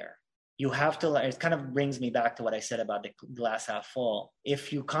always there. You have to, it kind of brings me back to what I said about the glass half full.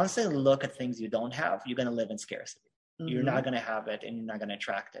 If you constantly look at things you don't have, you're going to live in scarcity. Mm-hmm. You're not going to have it, and you're not going to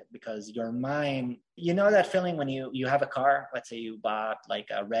attract it, because your mind, you know that feeling when you have a car, let's say you bought like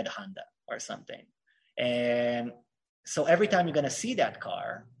a red Honda or something. And so every time you're going to see that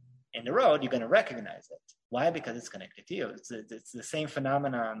car in the road, you're going to recognize it. Why? Because it's connected to you. It's the same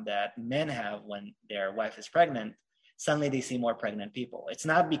phenomenon that men have when their wife is pregnant. Suddenly they see more pregnant people. It's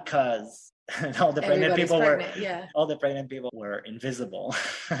not because all the pregnant people were invisible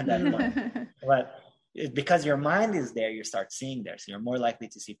at that point. But it's because your mind is there, you start seeing there. So you're more likely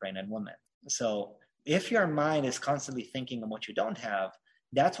to see pregnant women. So if your mind is constantly thinking of what you don't have,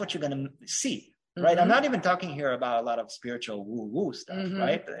 that's what you're going to see, right? Mm-hmm. I'm not even talking here about a lot of spiritual woo-woo stuff,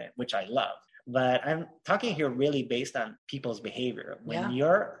 right? Which I love. But I'm talking here really based on people's behavior. When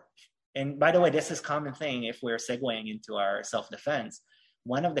and by the way, this is a common thing if we're segueing into our self-defense.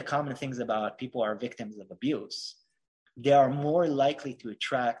 One of the common things about people who are victims of abuse, they are more likely to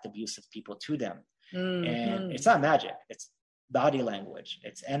attract abusive people to them. Mm-hmm. And it's not magic. It's body language.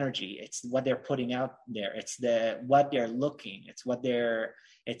 It's energy. It's what they're putting out there. It's what they're looking.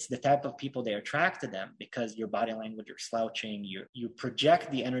 It's the type of people they attract to them, because your body language, you're slouching, you project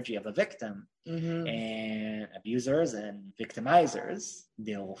the energy of a victim. Mm-hmm. And abusers and victimizers,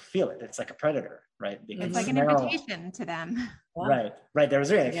 they'll feel it. It's like a predator, right? It's like an invitation to them. Wow. Right.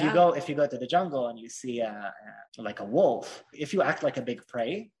 There's really, if you go to the jungle and you see like a wolf, if you act like a big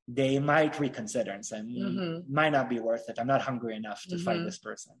prey, they might reconsider and say, might not be worth it. I'm not hungry enough to fight this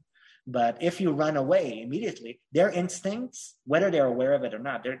person. But if you run away immediately, their instincts, whether they're aware of it or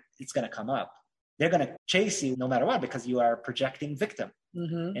not, it's going to come up. They're going to chase you no matter what, because you are projecting victim.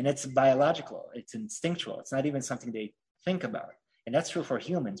 Mm-hmm. And it's biological. It's instinctual. It's not even something they think about. And that's true for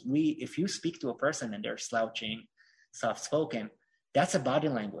humans. If you speak to a person and they're slouching, soft-spoken, that's a body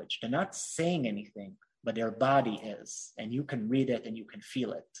language. They're not saying anything, but their body is. And you can read it and you can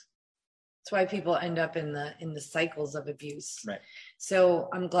feel it. That's why people end up in the cycles of abuse. Right. So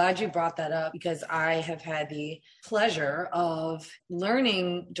I'm glad you brought that up, because I have had the pleasure of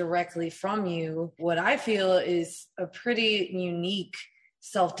learning directly from you what I feel is a pretty unique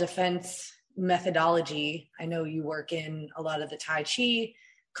self-defense methodology. I know you work in a lot of the Tai Chi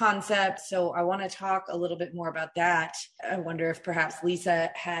concepts, so I want to talk a little bit more about that. I wonder if perhaps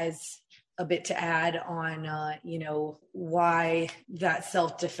Lisa has a bit to add on, why that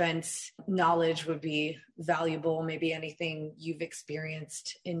self-defense knowledge would be valuable, maybe anything you've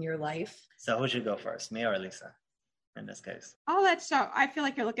experienced in your life. So who should go first, me or Lisa in this case? I'll let show. I feel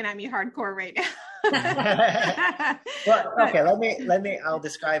like you're looking at me hardcore right now. Well, okay, let me, I'll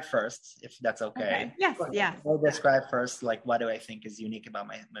describe first, if that's okay. Yes, yeah. I'll describe first, like, what do I think is unique about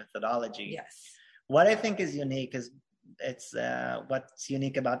my methodology? Yes. What I think is unique is what's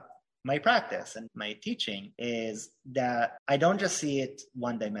unique about my practice and my teaching is that I don't just see it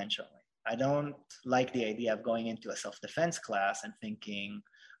one-dimensionally. I don't like the idea of going into a self-defense class and thinking,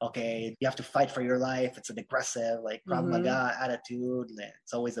 okay, you have to fight for your life. It's an aggressive, like, Krav Maga attitude.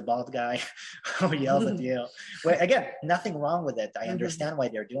 It's always a bald guy who yells at you. Well, again, nothing wrong with it. I understand why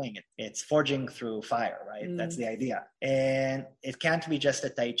they're doing it. It's forging through fire, right? That's the idea. And it can't be just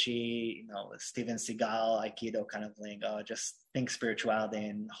a Tai Chi, Steven Seagal, Aikido kind of thing. Oh, just think spirituality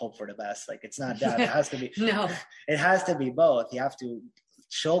and hope for the best. Like, it's not that. It has to be. No. It has to be both. You have to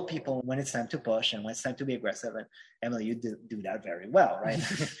show people when it's time to push and when it's time to be aggressive. And Emily, you do that very well, right?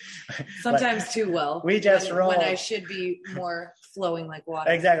 Sometimes too well. We just roll. When I should be more flowing like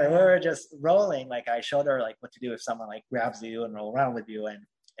water. Exactly. We were just rolling. Like, I showed her like what to do if someone like grabs you and roll around with you.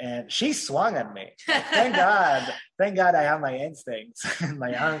 And she swung at me. Thank God I have my instincts and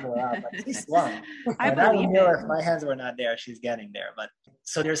my arms were up, but she swung. And I knew if my hands were not there, she's getting there. But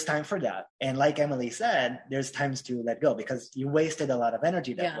so there's time for that. And like Emily said, there's times to let go because you wasted a lot of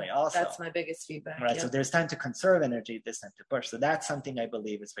energy that way also. That's my biggest feedback. Right. So there's time to conserve energy, this time to push. So that's something I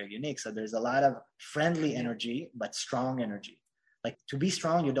believe is very unique. So there's a lot of friendly energy, but strong energy. Like to be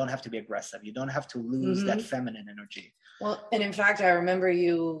strong, you don't have to be aggressive. You don't have to lose that feminine energy. Well, and in fact, I remember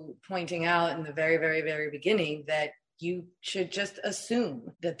you pointing out in the very, very, very beginning that you should just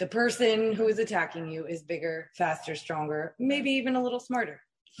assume that the person who is attacking you is bigger, faster, stronger, maybe even a little smarter.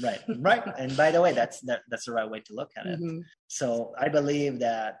 Right. And by the way, that's the right way to look at it. So I believe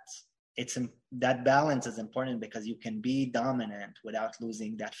that that balance is important because you can be dominant without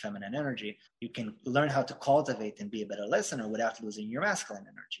losing that feminine energy. You can learn how to cultivate and be a better listener without losing your masculine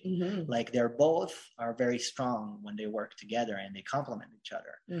energy. Like they're both are very strong when they work together and they complement each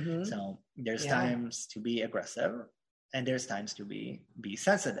other. So there's times to be aggressive and there's times to be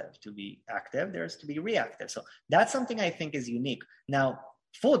sensitive, to be active, there's to be reactive. So that's something I think is unique. Now,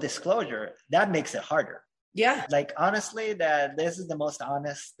 full disclosure, that makes it harder. Yeah. Like, honestly, that this is the most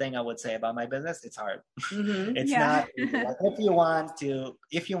honest thing I would say about my business. It's hard. It's not easy. Like if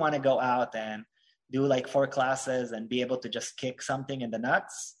you want to go out and do like 4 classes and be able to just kick something in the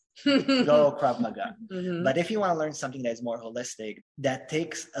nuts, go Krav Maga. But if you want to learn something that is more holistic, that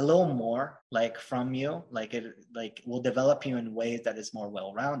takes a little more like from you, like it like will develop you in ways that is more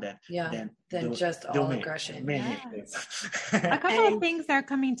well-rounded than just all aggression. A couple of things that are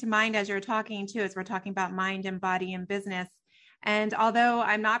coming to mind as you're talking too, as we're talking about mind and body and business. And although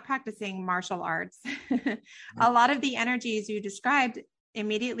I'm not practicing martial arts, a lot of the energies you described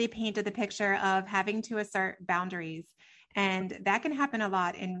immediately painted the picture of having to assert boundaries. And that can happen a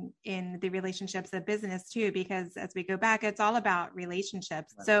lot in the relationships of business too, because as we go back, it's all about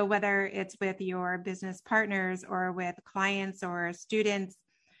relationships. Right. So whether it's with your business partners or with clients or students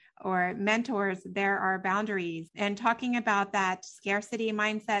or mentors, there are boundaries. And talking about that scarcity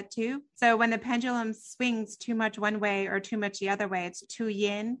mindset too. So when the pendulum swings too much one way or too much the other way, it's too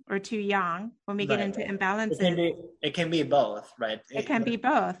yin or too yang. When we get into imbalances, it can be both, right? It can be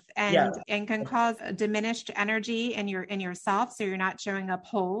both, and can cause a diminished energy in yourself. So you're not showing up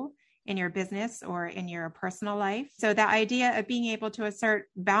whole in your business or in your personal life. So the idea of being able to assert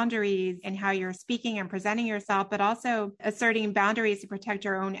boundaries in how you're speaking and presenting yourself, but also asserting boundaries to protect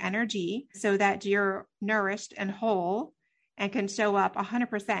your own energy so that you're nourished and whole and can show up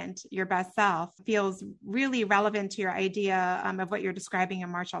 100% your best self feels really relevant to your idea of what you're describing in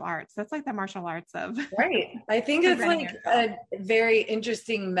martial arts. That's like the martial arts of. Right. I think it's like a very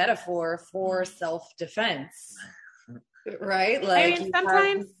interesting metaphor for self-defense. Right, like I mean,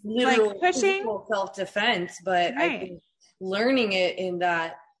 sometimes like pushing self-defense, but I think learning it in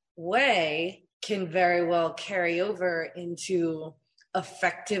that way can very well carry over into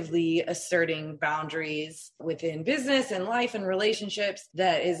effectively asserting boundaries within business and life and relationships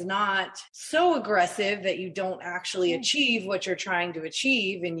that is not so aggressive that you don't actually achieve what you're trying to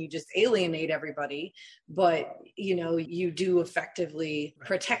achieve and you just alienate everybody, but you do effectively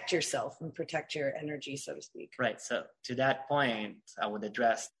protect yourself and protect your energy, so to speak. Right. So to that point, I would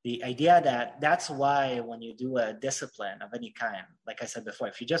address the idea that that's why when you do a discipline of any kind, like I said before,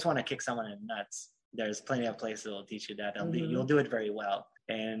 if you just want to kick someone in the nuts, there's plenty of places that will teach you that. You'll do it very well.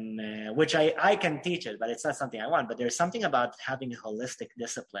 And which I can teach it, but it's not something I want. But there's something about having a holistic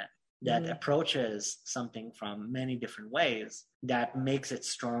discipline that approaches something from many different ways that makes it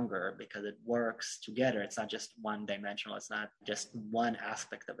stronger because it works together. It's not just one dimensional. It's not just one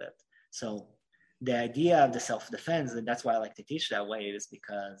aspect of it. So the idea of the self-defense, and that's why I like to teach that way, is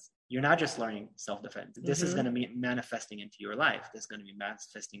because you're not just learning self-defense. This is going to be manifesting into your life. This is going to be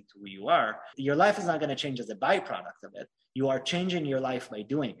manifesting to who you are. Your life is not going to change as a byproduct of it. You are changing your life by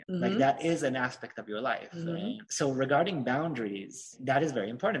doing it. Like that is an aspect of your life. So regarding boundaries, that is very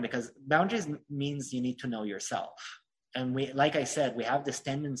important because boundaries means you need to know yourself. And like I said, we have this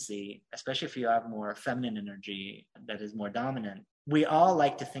tendency, especially if you have more feminine energy that is more dominant, we all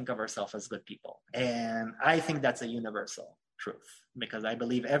like to think of ourselves as good people. And I think that's a universal truth because I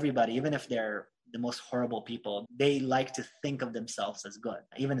believe everybody, even if they're the most horrible people, they like to think of themselves as good.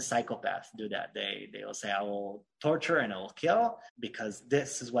 Even psychopaths do that. They'll say, I will torture and I will kill because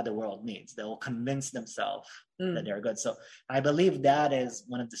this is what the world needs. They will convince themselves that they're good. So I believe that is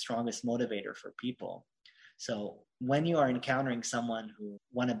one of the strongest motivators for people. So when you are encountering someone who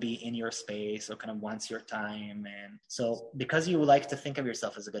want to be in your space or kind of wants your time, and so because you like to think of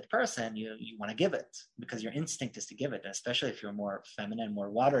yourself as a good person, you want to give it because your instinct is to give it, and especially if you're more feminine, more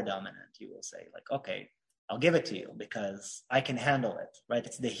water dominant, you will say like, okay, I'll give it to you because I can handle it, right?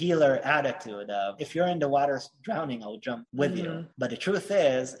 It's the healer attitude of, if you're in the water drowning, I'll jump with you. But the truth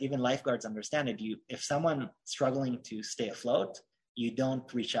is, even lifeguards understand it. If someone struggling to stay afloat, you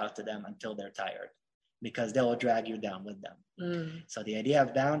don't reach out to them until they're tired, because they will drag you down with them. So the idea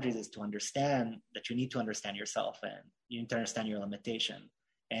of boundaries is to understand that you need to understand yourself, and you need to understand your limitation,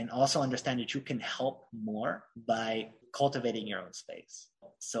 and also understand that you can help more by cultivating your own space.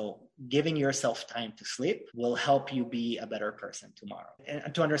 So giving yourself time to sleep will help you be a better person tomorrow.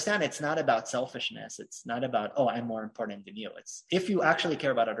 And to understand, it's not about selfishness. It's not about, oh, I'm more important than you. It's, if you actually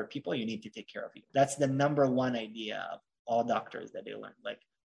care about other people, you need to take care of you. That's the number one idea of all doctors that they learn. Like,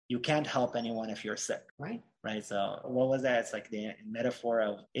 you can't help anyone if you're sick. Right. So what was that? It's like the metaphor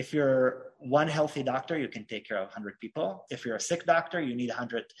of, if you're one healthy doctor, you can take care of 100 people. If you're a sick doctor, you need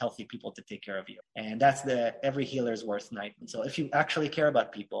 100 healthy people to take care of you. And that's every healer's worst nightmare. So if you actually care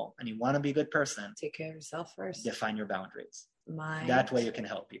about people and you want to be a good person, take care of yourself first. Define your boundaries. Mind, that way you can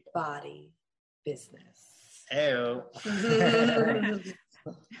help people. Body, business. Ew.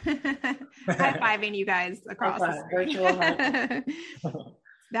 High-fiving you guys across the virtual.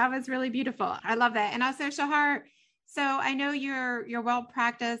 That was really beautiful. I love that. And also, Shahar, so I know you're well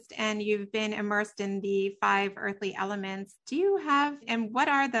practiced and you've been immersed in the 5 earthly elements. Do you have, and what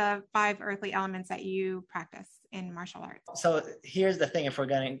are the 5 earthly elements that you practice in martial arts? So here's the thing, if we're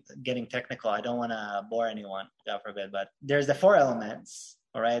getting technical, I don't want to bore anyone, God forbid, but there's the 4 elements.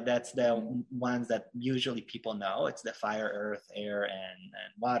 All right, that's the ones that usually people know. It's the fire, earth, air, and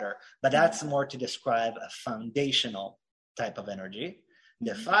water. But that's more to describe a foundational type of energy.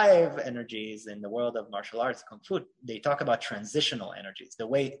 The 5 energies in the world of martial arts, Kung Fu, they talk about transitional energies, the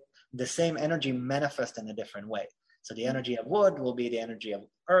way the same energy manifests in a different way. So the energy of wood will be the energy of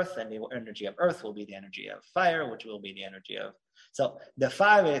earth, and the energy of earth will be the energy of fire, which will be the energy of... So the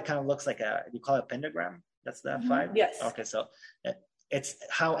 5, it kind of looks like you call it a pentagram? That's the 5? Yes. Okay, so it's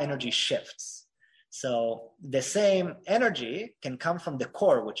how energy shifts. So the same energy can come from the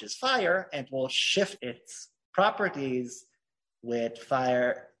core, which is fire, and will shift its properties with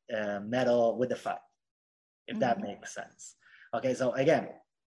fire, metal, with the fire, if that makes sense. Okay, so again,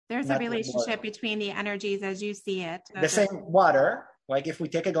 there's a relationship between the energies as you see it. The same water, like if we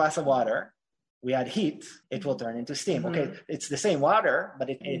take a glass of water, we add heat, it will turn into steam. Okay, it's the same water, but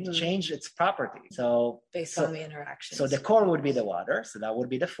it changed its property. So based on the interaction. So the core would be the water, so that would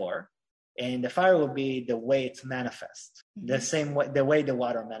be the 4. And the fire would be the way it's manifests, the same way, the way the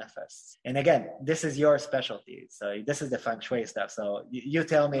water manifests. And again, this is your specialty. So this is the feng shui stuff. So you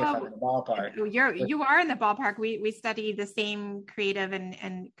tell me if I'm in the ballpark. You are in the ballpark. We study the same creative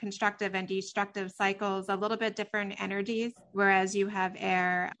and constructive and destructive cycles, a little bit different energies, whereas you have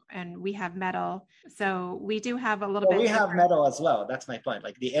air and we have metal. So we do have a little bit. We have metal as well. That's my point.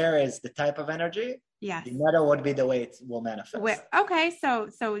 Like the air is the type of energy. Yes. The metal would be the way it will manifest. Okay.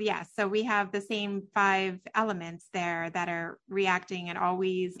 So yes. So we have the same 5 elements there that are reacting and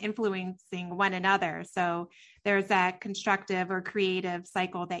always influencing one another. So there's that constructive or creative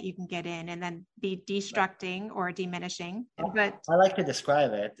cycle that you can get in, and then the destructing or diminishing. But I like to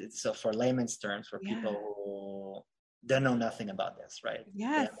describe it. So for layman's terms, for people who don't know nothing about this, right?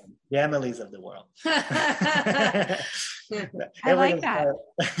 Yes. The Emilys of the world. I like that.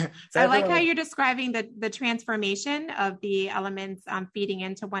 I like how you're describing the transformation of the elements feeding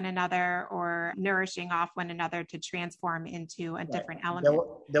into one another or nourishing off one another to transform into a different element.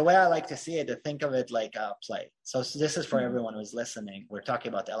 The way I like to see it, to think of it like a play. So this is for everyone who's listening. We're talking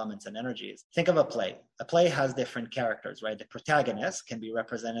about the elements and energies. Think of a play. A play has different characters, right? The protagonist can be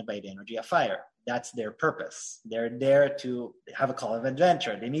represented by the energy of fire. That's their purpose. They're there to have a call of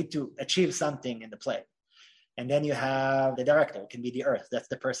adventure. They need to achieve something in the play. And then you have the director, it can be the earth. That's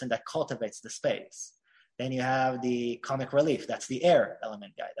the person that cultivates the space. Then you have the comic relief. That's the air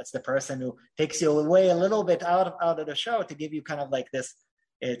element guy. That's the person who takes you away a little bit out of the show to give you kind of like this,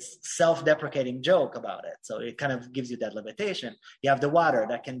 it's self-deprecating joke about it. So it kind of gives you that limitation. You have the water.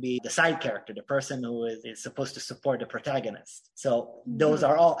 That can be the side character, the person who is supposed to support the protagonist. So those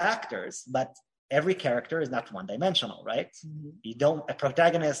are all actors, but every character is not one-dimensional, right? A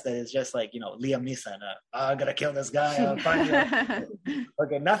protagonist that is just like, Liam Neeson, I'm going to kill this guy, I'll find you.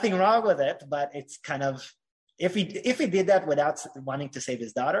 Okay, nothing wrong with it, but it's kind of, if he did that without wanting to save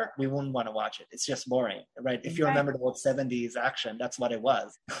his daughter, we wouldn't want to watch it. It's just boring, right? If you remember the old 70s action, that's what it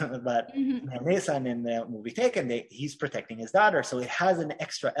was. But Liam Neeson in the movie Taken, he's protecting his daughter, so it has an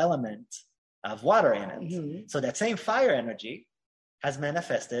extra element of water in it. So that same fire energy has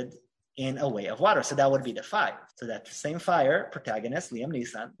manifested in a way of water. So that would be the 5. So that same fire protagonist, Liam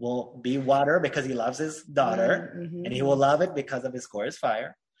Neeson, will be water because he loves his daughter and he will love it because of his core is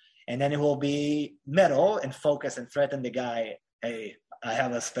fire. And then it will be metal and focus and threaten the guy. Hey, I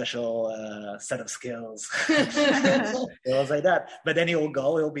have a special set of skills. It was like that. But then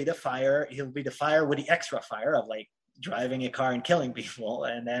he'll be the fire. He'll be the fire with the extra fire of like driving a car and killing people.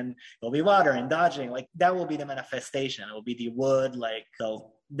 And then it'll be water and dodging. Like that will be the manifestation. It will be the wood. Like,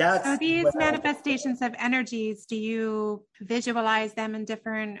 so these manifestations of energies, do you visualize them in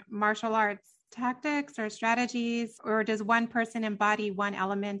different martial arts tactics or strategies, or does one person embody one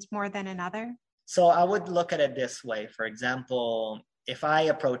element more than another? So I would look at it this way. For example, if I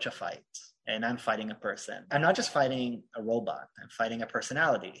approach a fight and I'm fighting a person, I'm not just fighting a robot. I'm fighting a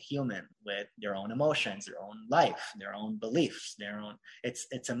personality, a human with their own emotions, their own life, their own beliefs,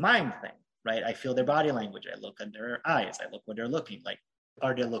 it's a mind thing, right? I feel their body language. I look at their eyes. I look what they're looking like.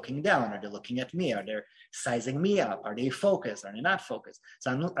 Are they looking down? Are they looking at me? Are they sizing me up? Are they focused? Are they not focused?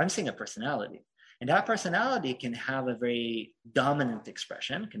 So I'm seeing a personality. And that personality can have a very dominant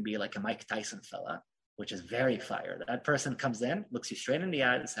expression. It can be like a Mike Tyson fella, which is very fire. That person comes in, looks you straight in the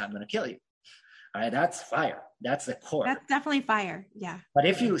eye and says, I'm going to kill you. All right, that's fire. That's the core. That's definitely fire, yeah. But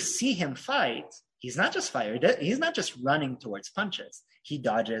if you see him fight, he's not just fire. He's not just running towards punches. He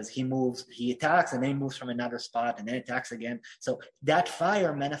dodges, he moves, he attacks, and then he moves from another spot and then attacks again. So that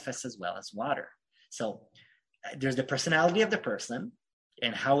fire manifests as well as water. So there's the personality of the person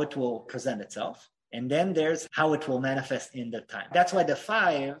and how it will present itself. And then there's how it will manifest in the time. That's why the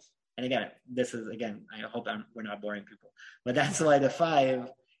 5, and again, I hope we're not boring people, but that's why the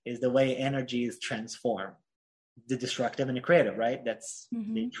 5 is the way energies transform, the destructive and the creative, right?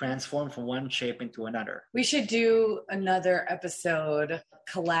 They transform from one shape into another. We should do another episode,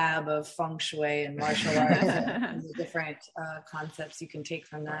 collab of feng shui and martial arts and the different concepts you can take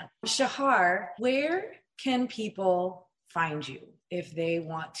from that. Shahar, where can people find you if they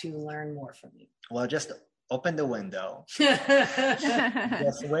want to learn more from you? Well, just open the window,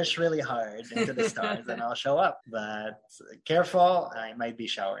 just wish really hard into the stars and I'll show up. But careful, I might be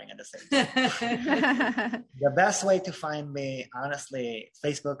showering at the same time. The best way to find me, honestly,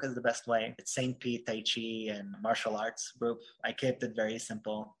 Facebook is the best way. It's St. Pete Tai Chi and Martial Arts Group. I kept it very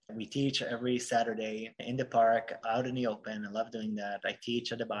simple. We teach every Saturday in the park, out in the open. I love doing that. I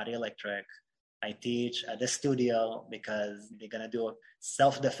teach at the Body Electric. I teach at the studio because they're going to do a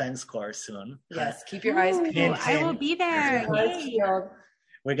self-defense course soon. Yes, keep your eyes peeled. I will be there.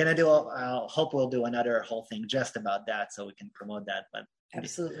 We're going to do, hope we'll do another whole thing just about that so we can promote that. But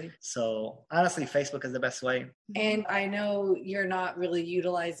absolutely. So honestly, Facebook is the best way. And I know you're not really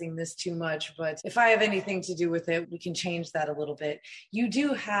utilizing this too much, but if I have anything to do with it, we can change that a little bit. You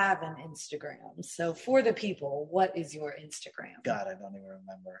do have an Instagram. So for the people, what is your Instagram? God, I don't even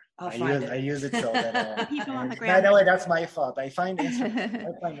remember. I use it so that people on the by the way, that's my fault. I find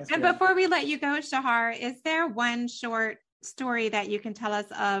Instagram. And before we let you go, Shahar, is there one short story that you can tell us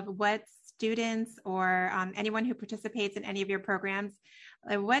of what students or anyone who participates in any of your programs,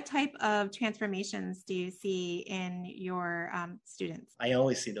 what type of transformations do you see in your students? I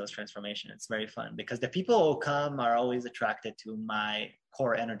always see those transformations. It's very fun because the people who come are always attracted to my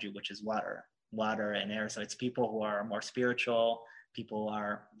core energy, which is water and air. So it's people who are more spiritual, people who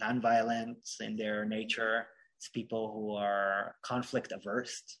are nonviolent in their nature. It's people who are conflict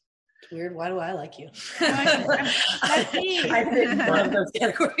averse. Weird. Why do I like you? That's me. I fit in one of those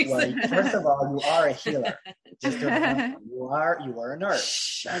categories. Well, first of all, you are a healer. Just you are a nurse.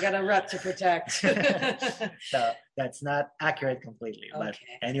 Shh, I got a rep to protect. So that's not accurate completely. But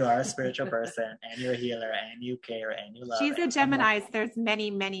and you are a spiritual person, and you're a healer, and you care, and you love. She's a Gemini. There's many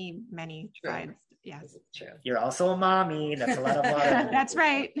sides. Yes, true. You're also a mommy. That's a lot of water. That's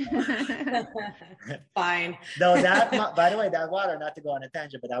right. Fine. No, by the way, that water, not to go on a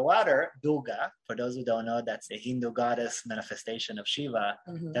tangent, but that water, Durga, for those who don't know, that's the Hindu goddess manifestation of Shiva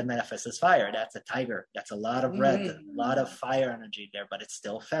that manifests as fire. That's a tiger. That's a lot of red, a lot of fire energy there, but it's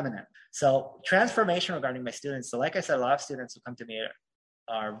still feminine. So transformation regarding my students. So like I said, a lot of students who come to me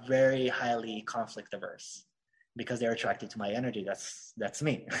are very highly conflict averse, because they're attracted to my energy. That's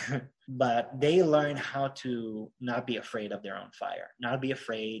me. But they learn how to not be afraid of their own fire, not be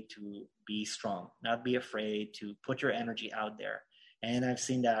afraid to be strong, not be afraid to put your energy out there. And I've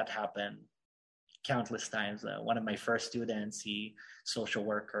seen that happen countless times. One of my first students, he social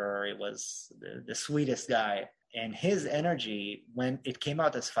worker, it was the sweetest guy. And his energy, when it came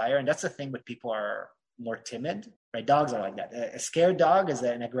out as fire, and that's the thing with people are more timid, right? Dogs are like that. A scared dog is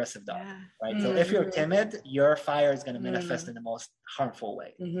an aggressive dog, right? So if you're timid, your fire is going to manifest in the most harmful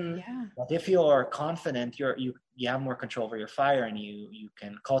way. But if you're confident, you have more control over your fire and you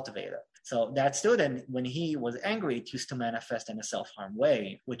can cultivate it. So that student, when he was angry, it used to manifest in a self-harm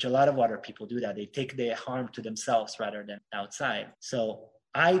way, which a lot of other people do that. They take the harm to themselves rather than outside. So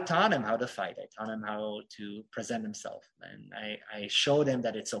I taught him how to fight. I taught him how to present himself. And I showed him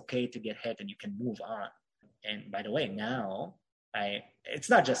that it's okay to get hit and you can move on. And by the way, now it's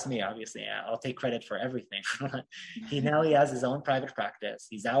not just me, obviously. I'll take credit for everything. He has his own private practice.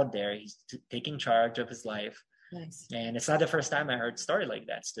 He's out there. He's taking charge of his life. Nice. And it's not the first time I heard a story like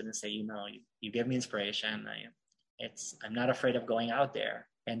that. Students say, you give me inspiration. I'm not afraid of going out there.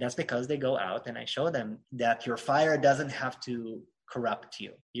 And that's because they go out and I show them that your fire doesn't have to corrupt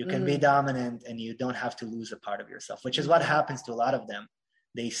you. You can be dominant and you don't have to lose a part of yourself, which is what happens to a lot of them.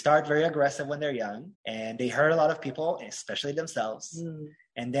 They start very aggressive when they're young and they hurt a lot of people, especially themselves.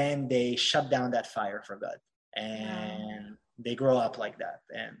 And then they shut down that fire for good. And they grow up like that.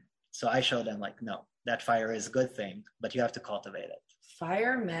 And so I show them like, no, that fire is a good thing, but you have to cultivate it.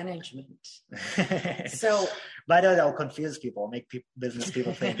 Fire management. So, but that'll confuse people, make business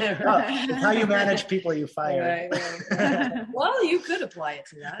people think, it's how you manage people you fire. Right. Well, you could apply it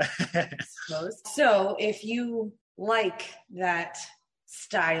to that, I suppose. So if you like that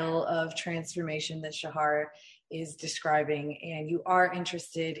style of transformation that Shahar is describing and you are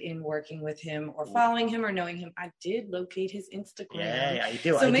interested in working with him or following him or knowing him, I did locate his Instagram. Yeah, I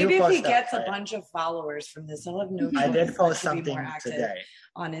do. So maybe if he gets a bunch of followers from this, I'll have no choice. I did post something today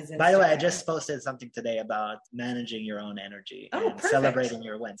on his Instagram. By the way, I just posted something today about managing your own energy and celebrating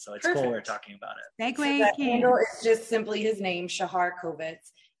your wins. So it's cool we're talking about it. Segue. So that handle is just simply his name, Shahar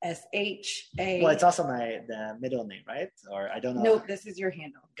Kovets. SHA. Well, it's also the middle name, right? Or I don't know. No, this is your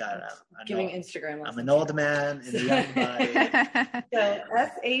handle. Got it. Giving Instagram. I'm an old man in a young body. So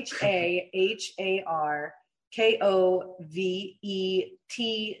SHAHARKOVETZ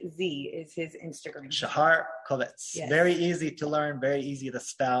is his Instagram. Shahar Kovets. Yes. Very easy to learn, very easy to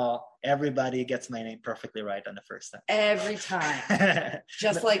spell. Everybody gets my name perfectly right on the first time. Every time.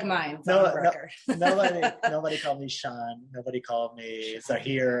 Just like mine. Nobody called me Sean. Nobody called me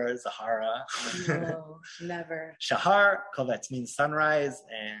Zahir, Zahara. No, never. Shahar Kovets means sunrise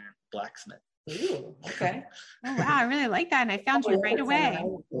and blacksmith. Ooh, okay. Oh, wow. I really like that. And I found you right away.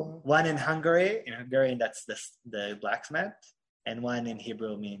 One in Hungary. In Hungarian, that's the blacksmith. And one in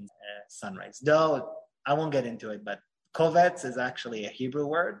Hebrew means sunrise. Though I won't get into it, but Kovets is actually a Hebrew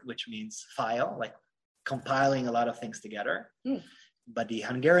word, which means file, like compiling a lot of things together. But the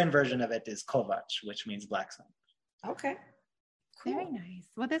Hungarian version of it is Kovac, which means blacksmith. Okay. Cool. Very nice.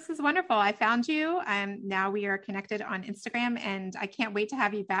 Well, this is wonderful. I found you. Now we are connected on Instagram and I can't wait to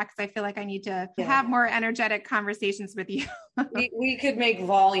have you back because I feel like I need to have more energetic conversations with you. we could make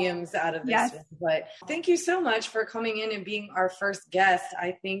volumes out of this. Yes. But thank you so much for coming in and being our first guest.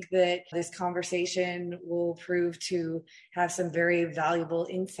 I think that this conversation will prove to have some very valuable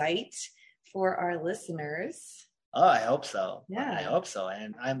insight for our listeners. Oh, I hope so. Yeah. I hope so.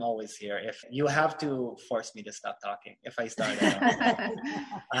 And I'm always here. If you have to force me to stop talking, if I start,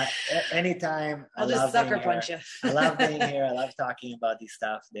 anytime. I'll just sucker punch you. I love being here. I love talking about these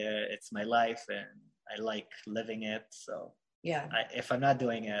stuff. It's my life and I like living it. So yeah, if I'm not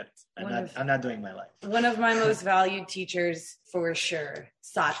doing it, I'm not doing my life. One of my most valued teachers for sure,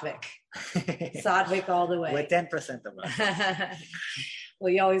 Satvik. Satvik all the way. With 10% of us.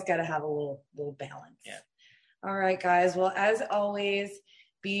 Well, you always got to have a little balance. Yeah. All right, guys. Well, as always,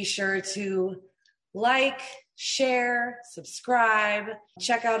 be sure to like, share, subscribe,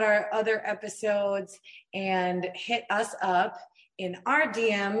 check out our other episodes, and hit us up in our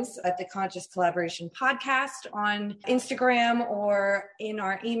DMs at the Conscious Collaboration Podcast on Instagram or in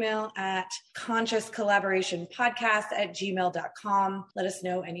our email at consciouscollaborationpodcast@gmail.com. Let us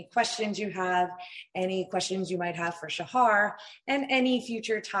know any questions you have, any questions you might have for Shahar, and any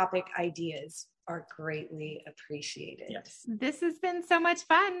future topic ideas are greatly appreciated. Yes. This has been so much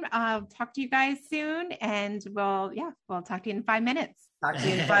fun. I'll talk to you guys soon and we'll talk to you in 5 minutes. Talk to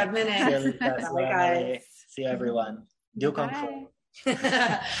you in 5 minutes. Bye, guys. See you, everyone. Do Kung Fu.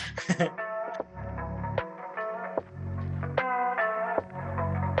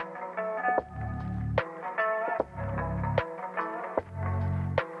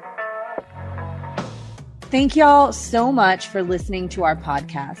 Thank y'all so much for listening to our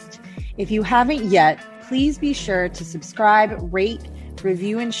podcast. If you haven't yet, please be sure to subscribe, rate,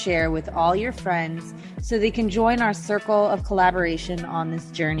 review, and share with all your friends so they can join our circle of collaboration on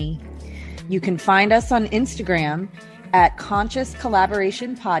this journey. You can find us on Instagram at Conscious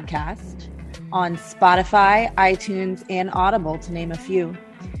Collaboration Podcast, on Spotify, iTunes, and Audible, to name a few.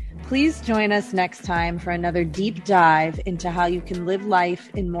 Please join us next time for another deep dive into how you can live life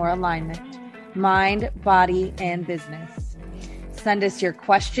in more alignment, mind, body, and business. Send us your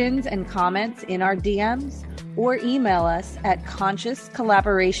questions and comments in our DMs or email us at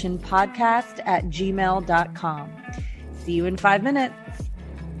consciouscollaborationpodcast@gmail.com. See you in 5 minutes.